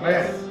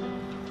 Amen.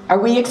 Are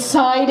we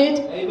excited?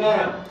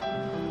 Amen.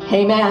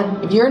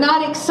 Amen. If you're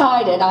not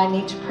excited, I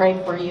need to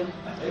pray for you.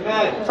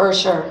 Amen. For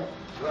sure.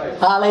 Right.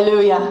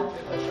 Hallelujah.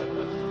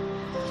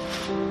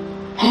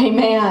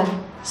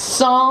 Amen.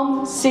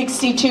 Psalm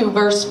 62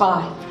 verse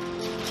 5.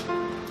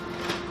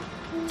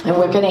 And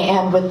we're going to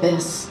end with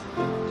this.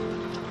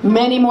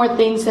 Many more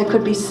things that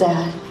could be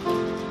said.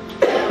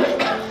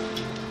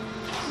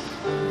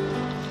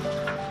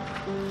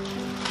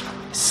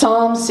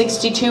 Psalm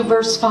 62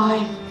 verse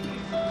 5.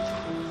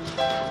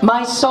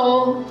 My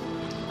soul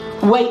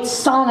waits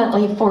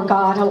silently for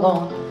God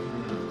alone,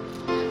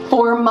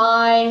 for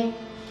my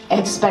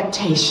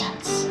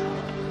expectations.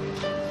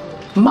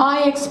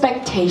 My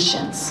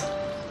expectations,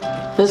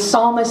 the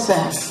psalmist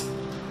says,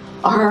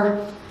 are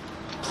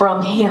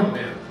from Him.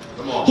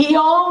 He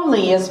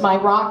only is my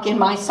rock and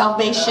my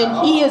salvation.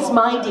 He is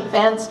my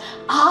defense.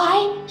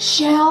 I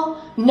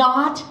shall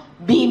not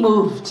be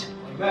moved.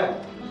 Amen.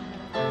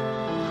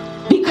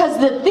 Because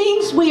the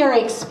things we are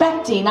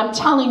expecting, I'm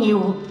telling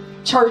you,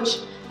 church,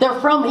 they're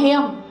from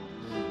Him.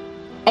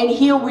 And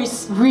He'll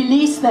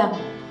release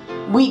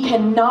them. We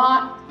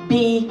cannot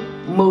be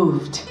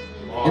moved.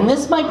 And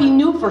this might be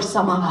new for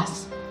some of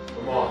us.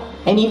 Come on.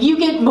 And if you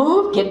get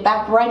moved, get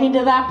back right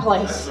into that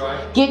place. That's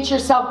right. Get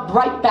yourself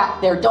right back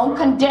there. Don't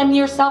condemn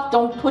yourself.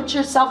 Don't put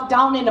yourself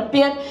down in a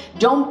pit.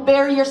 Don't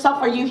bury yourself.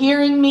 Are you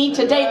hearing me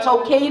today? It's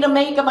okay to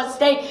make a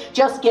mistake.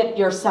 Just get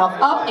yourself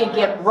up and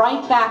get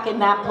right back in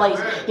that place.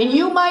 And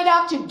you might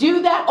have to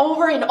do that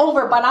over and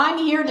over, but I'm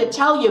here to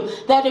tell you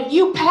that if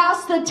you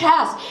pass the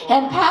test,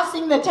 and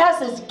passing the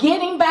test is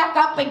getting back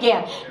up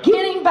again,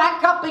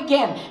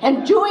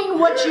 and doing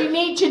what you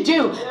need to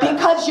do,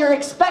 because your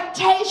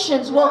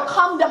expectations will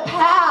come to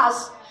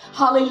pass.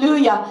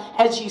 Hallelujah.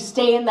 As you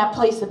stay in that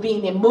place of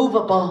being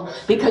immovable,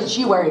 because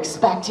you are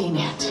expecting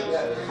it.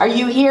 Are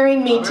you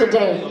hearing me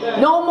today?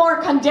 No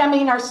more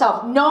condemning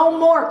ourselves. No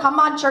more. Come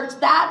on, church.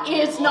 That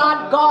is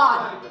not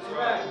God.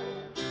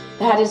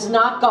 That is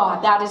not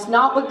God. That is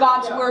not what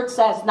God's word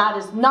says. That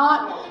is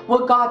not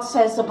what God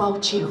says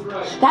about you.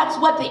 That's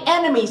what the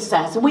enemy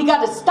says. And we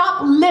got to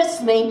stop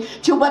listening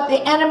to what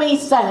the enemy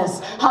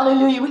says.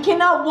 Hallelujah. We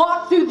cannot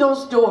walk through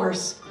those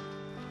doors.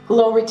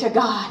 Glory to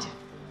God.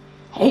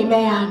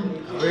 Amen.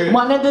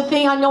 One of the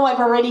things, I know I've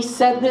already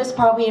said this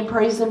probably in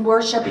praise and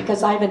worship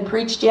because I haven't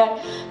preached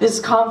yet this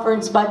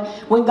conference, but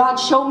when God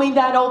showed me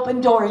that open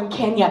door in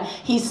Kenya,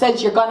 He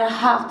says you're going to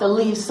have to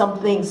leave some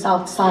things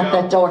outside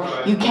that door.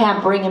 You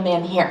can't bring them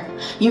in here.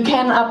 You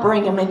cannot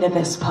bring them into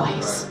this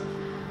place.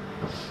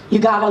 You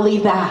got to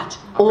leave that.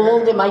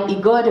 Old, it might be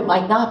good, it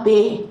might not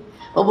be,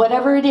 but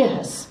whatever it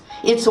is,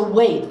 it's a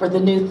wait for the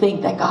new thing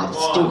that God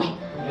is doing.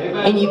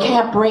 And you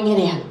can't bring it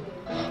in.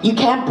 You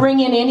can't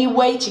bring in any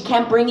weight. You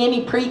can't bring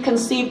any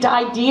preconceived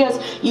ideas.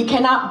 You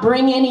cannot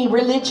bring any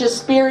religious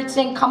spirits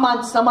in. Come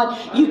on, someone.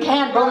 You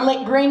can't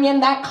bring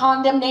in that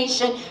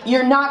condemnation.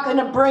 You're not going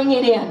to bring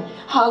it in.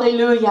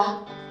 Hallelujah.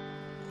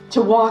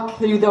 To walk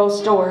through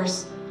those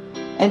doors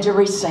and to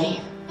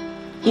receive.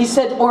 He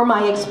said, for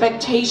my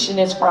expectation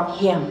is from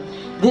Him.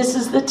 This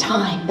is the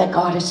time that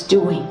God is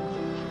doing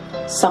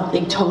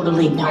something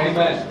totally new.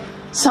 Amen.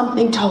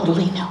 Something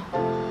totally new.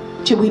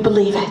 Do we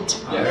believe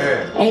it?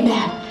 Yes.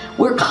 Amen.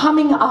 We're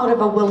coming out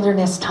of a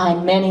wilderness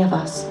time, many of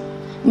us.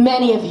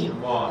 Many of you.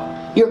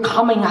 You're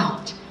coming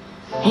out.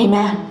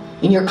 Amen.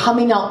 And you're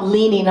coming out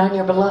leaning on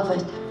your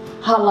beloved.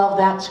 I love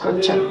that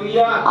scripture.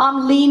 Hallelujah.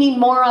 I'm leaning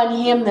more on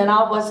Him than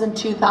I was in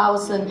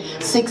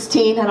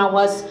 2016 and I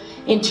was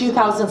in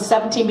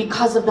 2017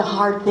 because of the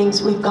hard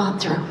things we've gone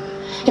through.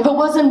 If it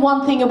wasn't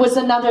one thing, it was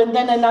another, and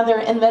then another,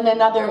 and then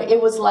another. It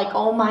was like,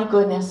 oh my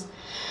goodness.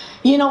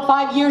 You know,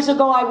 5 years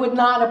ago, I would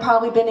not have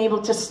probably been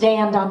able to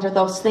stand under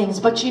those things.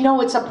 But you know,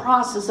 it's a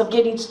process of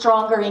getting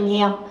stronger in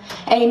Him.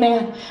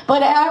 Amen.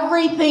 But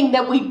everything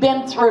that we've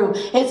been through,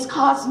 it's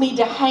caused me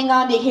to hang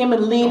on to Him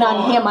and lean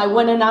on Him. I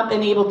would have not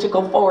been able to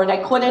go forward.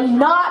 I could have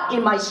not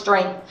in my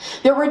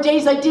strength. There were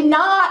days I did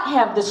not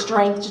have the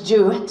strength to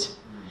do it.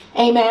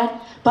 Amen.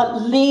 But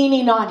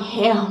leaning on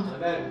Him.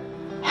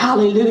 Amen.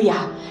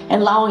 Hallelujah.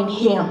 And allowing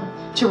Him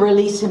to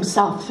release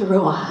Himself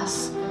through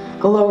us.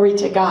 Glory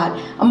to God.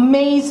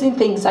 Amazing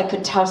things I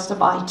could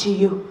testify to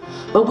you.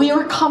 But we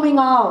are coming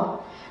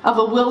out of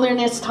a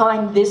wilderness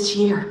time this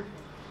year.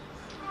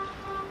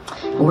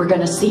 And we're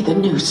going to see the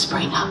new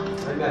spring up.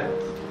 Amen.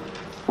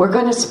 We're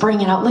going to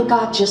spring it out. Let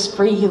God just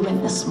free you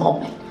in this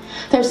moment.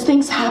 There's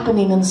things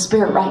happening in the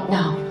Spirit right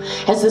now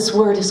as this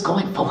word is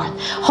going forth.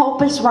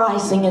 Hope is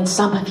rising in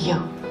some of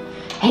you.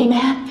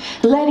 Amen.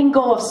 Letting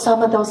go of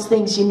some of those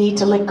things you need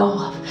to let go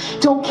of.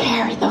 Don't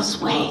carry those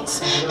weights.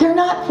 They're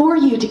not for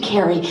you to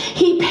carry.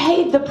 He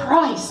paid the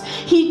price.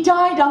 He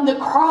died on the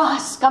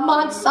cross. Come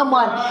on,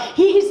 someone.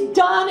 He's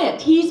done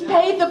it. He's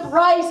paid the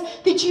price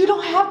that you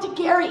don't have to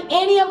carry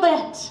any of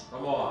it.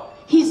 Come on.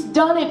 He's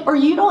done it, or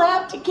you don't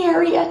have to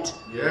carry it.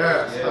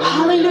 Yes.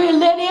 Hallelujah.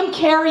 Let Him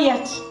carry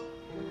it.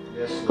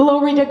 Yes.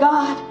 Glory to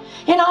God.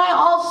 And I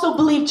also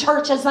believe,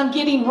 church, as I'm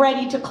getting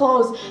ready to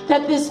close,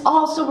 that this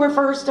also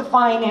refers to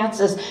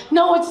finances.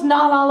 No, it's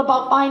not all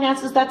about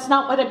finances. That's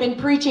not what I've been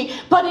preaching.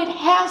 But it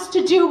has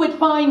to do with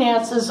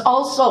finances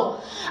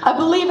also. I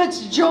believe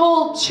it's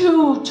Joel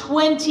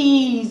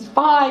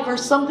 2:25 or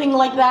something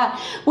like that,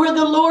 where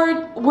the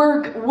Lord,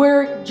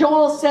 where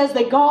Joel says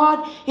that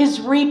God is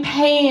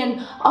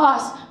repaying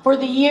us for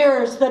the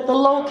years that the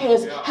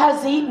locust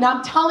has eaten.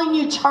 I'm telling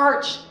you,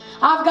 church,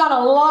 I've got a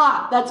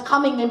lot that's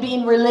coming and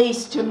being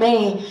released to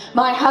me,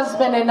 my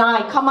husband and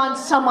I. Come on,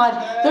 someone.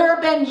 There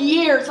have been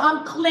years.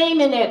 I'm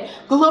claiming it.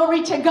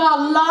 Glory to God.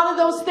 A lot of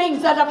those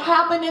things that have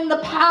happened in the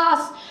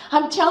past,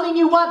 I'm telling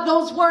you what,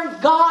 those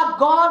weren't God.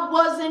 God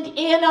wasn't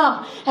in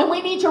them. And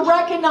we need to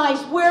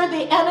recognize where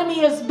the enemy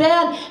has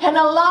been and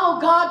allow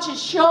God to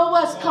show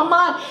us, come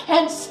on,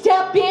 and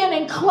step in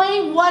and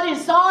claim what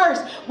is ours.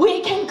 We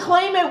can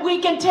claim it. We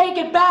can take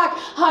it back.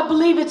 I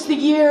believe it's the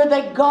year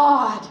that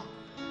God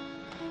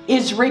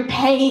is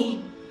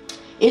repaying.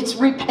 It's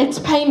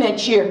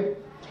payment year.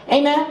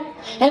 Amen.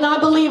 And I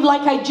believe,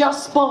 like I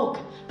just spoke,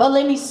 but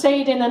let me say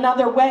it in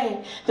another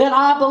way, that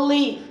I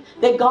believe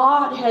that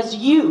God has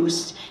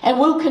used and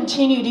will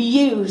continue to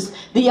use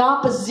the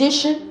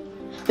opposition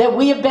that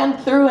we have been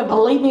through. And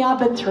believe me, I've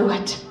been through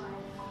it.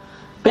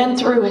 Been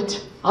through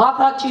it. I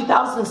thought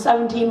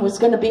 2017 was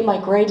going to be my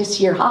greatest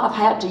year. I've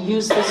had to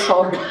use the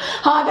sword.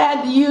 I've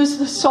had to use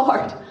the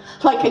sword.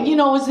 Like, you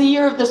know, it was the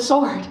year of the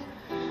sword.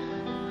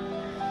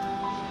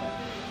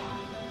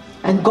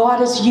 And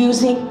God is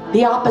using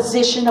the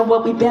opposition of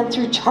what we've been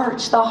through,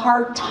 church, the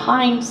hard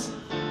times,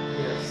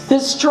 the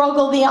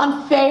struggle, the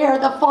unfair,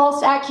 the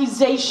false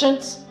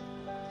accusations,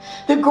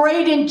 the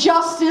great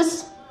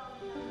injustice,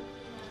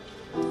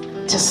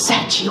 to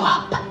set you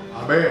up.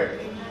 Amen.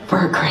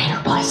 For a greater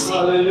blessing.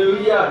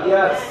 Hallelujah.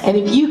 Yes. And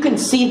if you can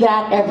see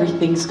that,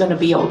 everything's going to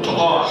be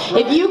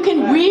okay. If you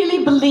can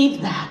really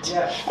believe that,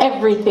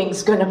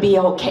 everything's going to be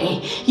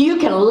okay. You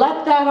can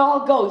let that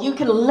all go. You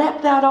can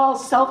let that all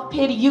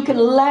self-pity. You can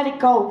let it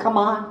go. Come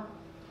on.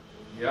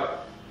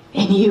 Yep.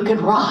 And you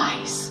can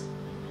rise.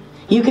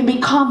 You can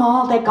become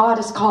all that God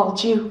has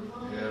called you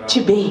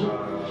to be.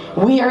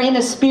 We are in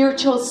a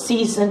spiritual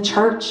season,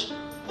 church,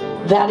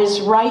 that is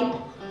ripe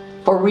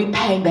for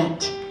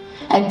repayment.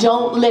 And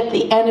don't let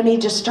the enemy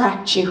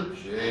distract you.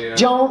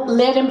 Don't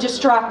let him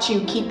distract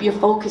you. Keep your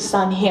focus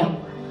on Him.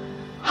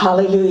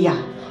 Hallelujah.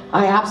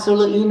 I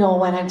absolutely know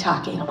what I'm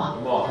talking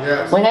about.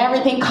 Yes. When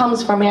everything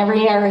comes from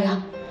every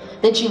area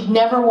that you've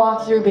never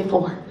walked through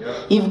before,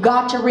 you've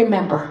got to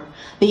remember,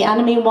 the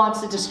enemy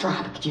wants to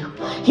distract you.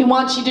 He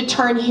wants you to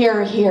turn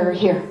here, here,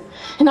 here.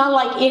 And not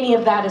like any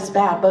of that is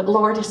bad, but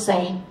Lord is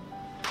saying,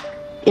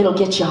 it'll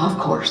get you off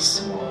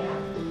course.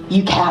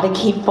 You gotta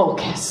keep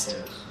focused.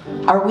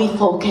 Are we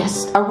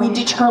focused? Are we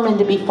determined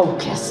to be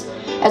focused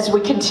as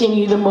we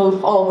continue to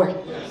move forward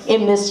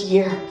in this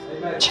year?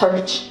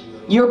 Church,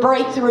 your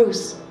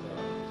breakthroughs,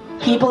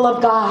 people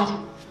of God,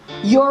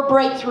 your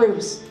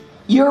breakthroughs,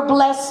 your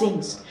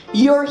blessings,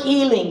 your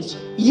healings,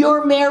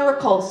 your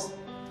miracles,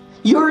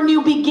 your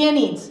new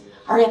beginnings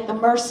are at the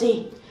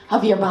mercy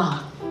of your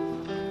mouth.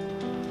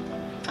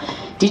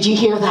 Did you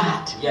hear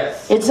that?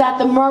 Yes. It's at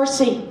the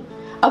mercy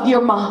of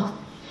your mouth.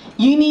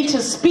 You need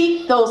to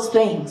speak those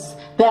things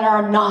that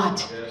are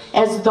not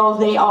as though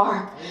they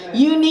are.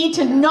 You need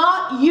to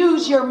not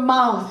use your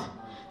mouth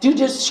to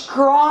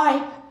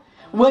describe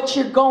what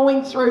you're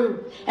going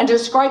through and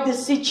describe the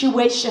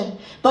situation,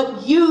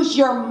 but use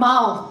your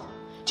mouth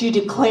to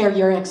declare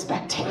your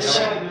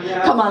expectation.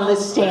 Come on,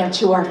 let's stand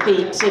to our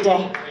feet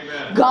today.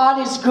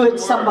 God is good,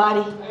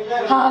 somebody.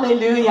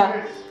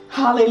 Hallelujah.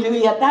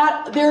 Hallelujah.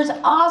 There's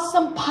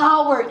awesome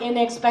power in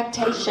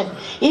expectation.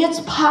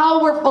 It's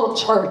powerful,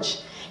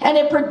 church. And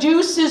it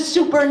produces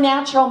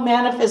supernatural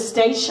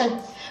manifestation,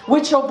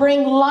 which will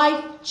bring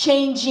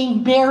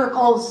life-changing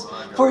miracles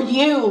for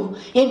you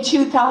in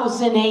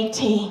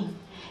 2018.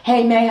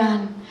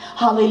 Amen.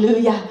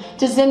 Hallelujah.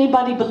 Does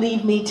anybody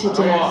believe me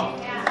today?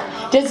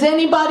 Does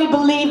anybody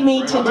believe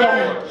me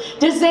today?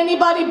 Does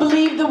anybody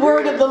believe the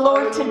word of the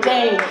Lord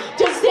today?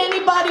 Does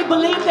anybody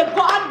believe that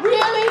God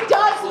really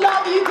does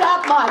love you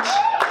that much?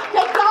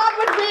 That God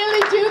would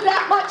really do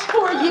that much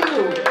for you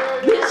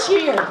this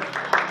year?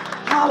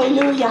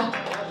 Hallelujah.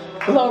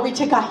 Glory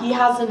to God. He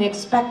has an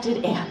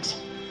expected end.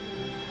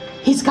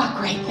 He's got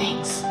great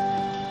things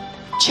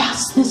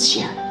just this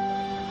year.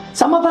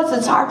 Some of us,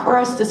 it's hard for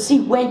us to see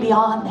way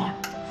beyond that.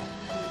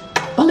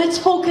 But let's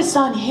focus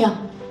on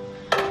Him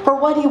for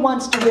what He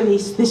wants to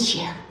release this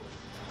year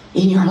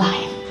in your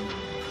life.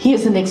 He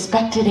has an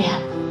expected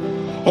end.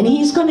 And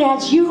He's going to,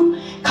 as you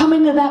come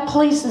into that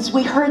place, as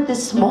we heard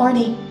this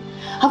morning,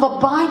 of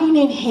abiding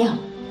in Him,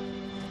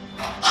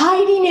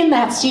 hiding in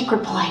that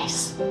secret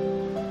place,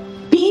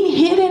 being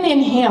hidden in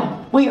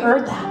Him. We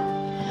heard that.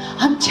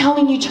 I'm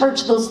telling you,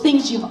 church, those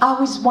things you've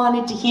always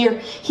wanted to hear,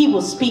 He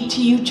will speak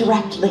to you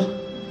directly.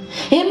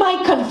 It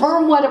might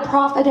confirm what a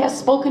prophet has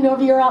spoken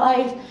over your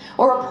life,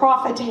 or a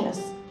prophetess,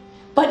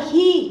 but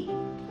He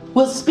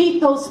will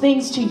speak those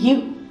things to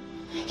you.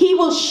 He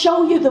will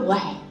show you the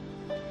way.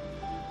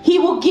 He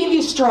will give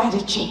you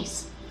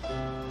strategies.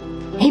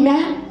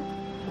 Amen?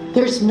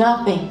 There's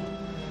nothing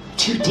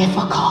too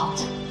difficult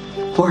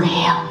for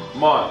Him.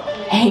 Come on.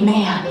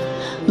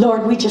 Amen.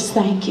 Lord, we just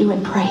thank you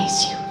and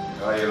praise you.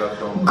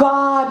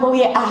 God,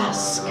 we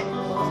ask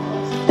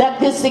that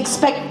this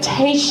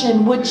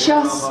expectation would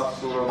just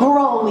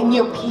grow in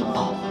your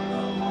people.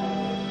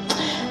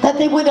 That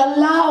they would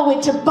allow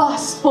it to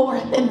bust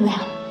forth in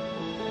them.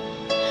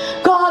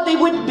 God, they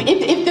would,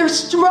 if they're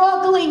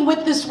struggling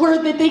with this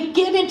word, that they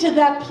get into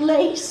that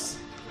place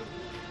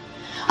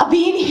of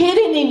being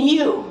hidden in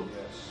you.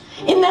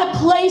 In that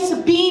place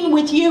of being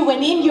with you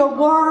and in your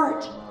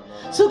word.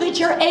 So that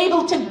you're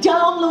able to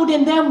download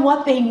in them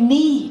what they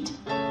need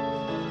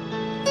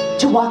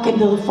to walk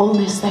into the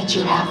fullness that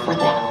you have for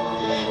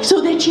them.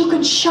 So that you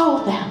can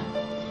show them.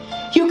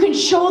 You can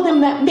show them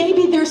that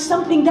maybe there's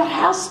something that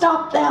has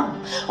stopped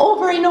them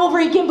over and over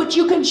again, but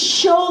you can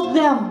show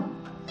them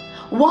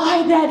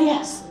why that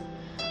is,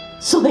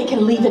 so they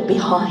can leave it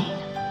behind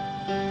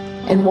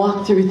and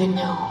walk through the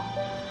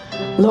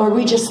new. Lord,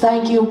 we just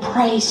thank you and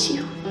praise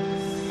you.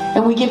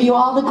 And we give you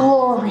all the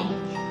glory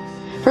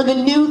for the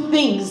new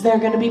things that are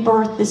going to be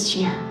birthed this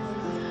year.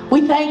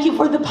 We thank you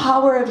for the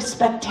power of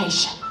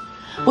expectation.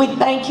 We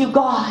thank you,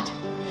 God,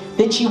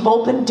 that you've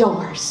opened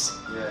doors.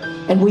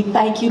 And we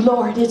thank you,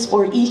 Lord, it's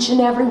for each and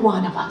every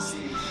one of us.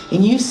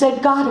 And you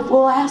said, God, if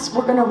we'll ask,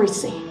 we're going to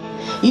receive.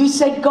 You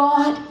said,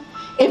 God,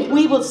 if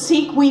we will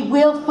seek, we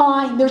will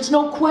find. There's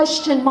no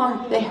question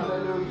mark there.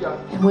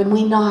 And when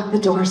we knock, the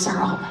doors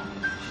are open.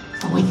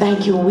 And we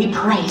thank you and we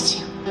praise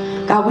you.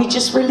 God, we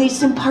just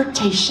release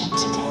impartation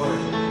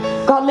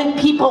today. God, let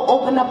people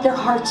open up their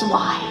hearts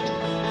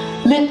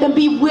wide. Let them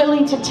be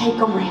willing to take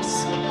a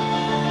risk.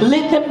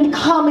 Let them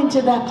come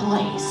into that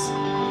place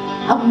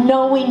of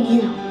knowing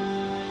you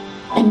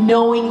and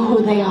knowing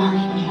who they are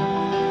in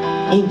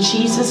you. In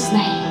Jesus'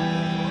 name.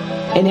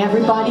 And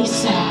everybody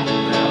said,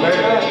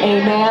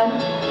 amen,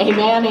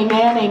 amen,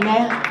 amen,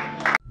 amen.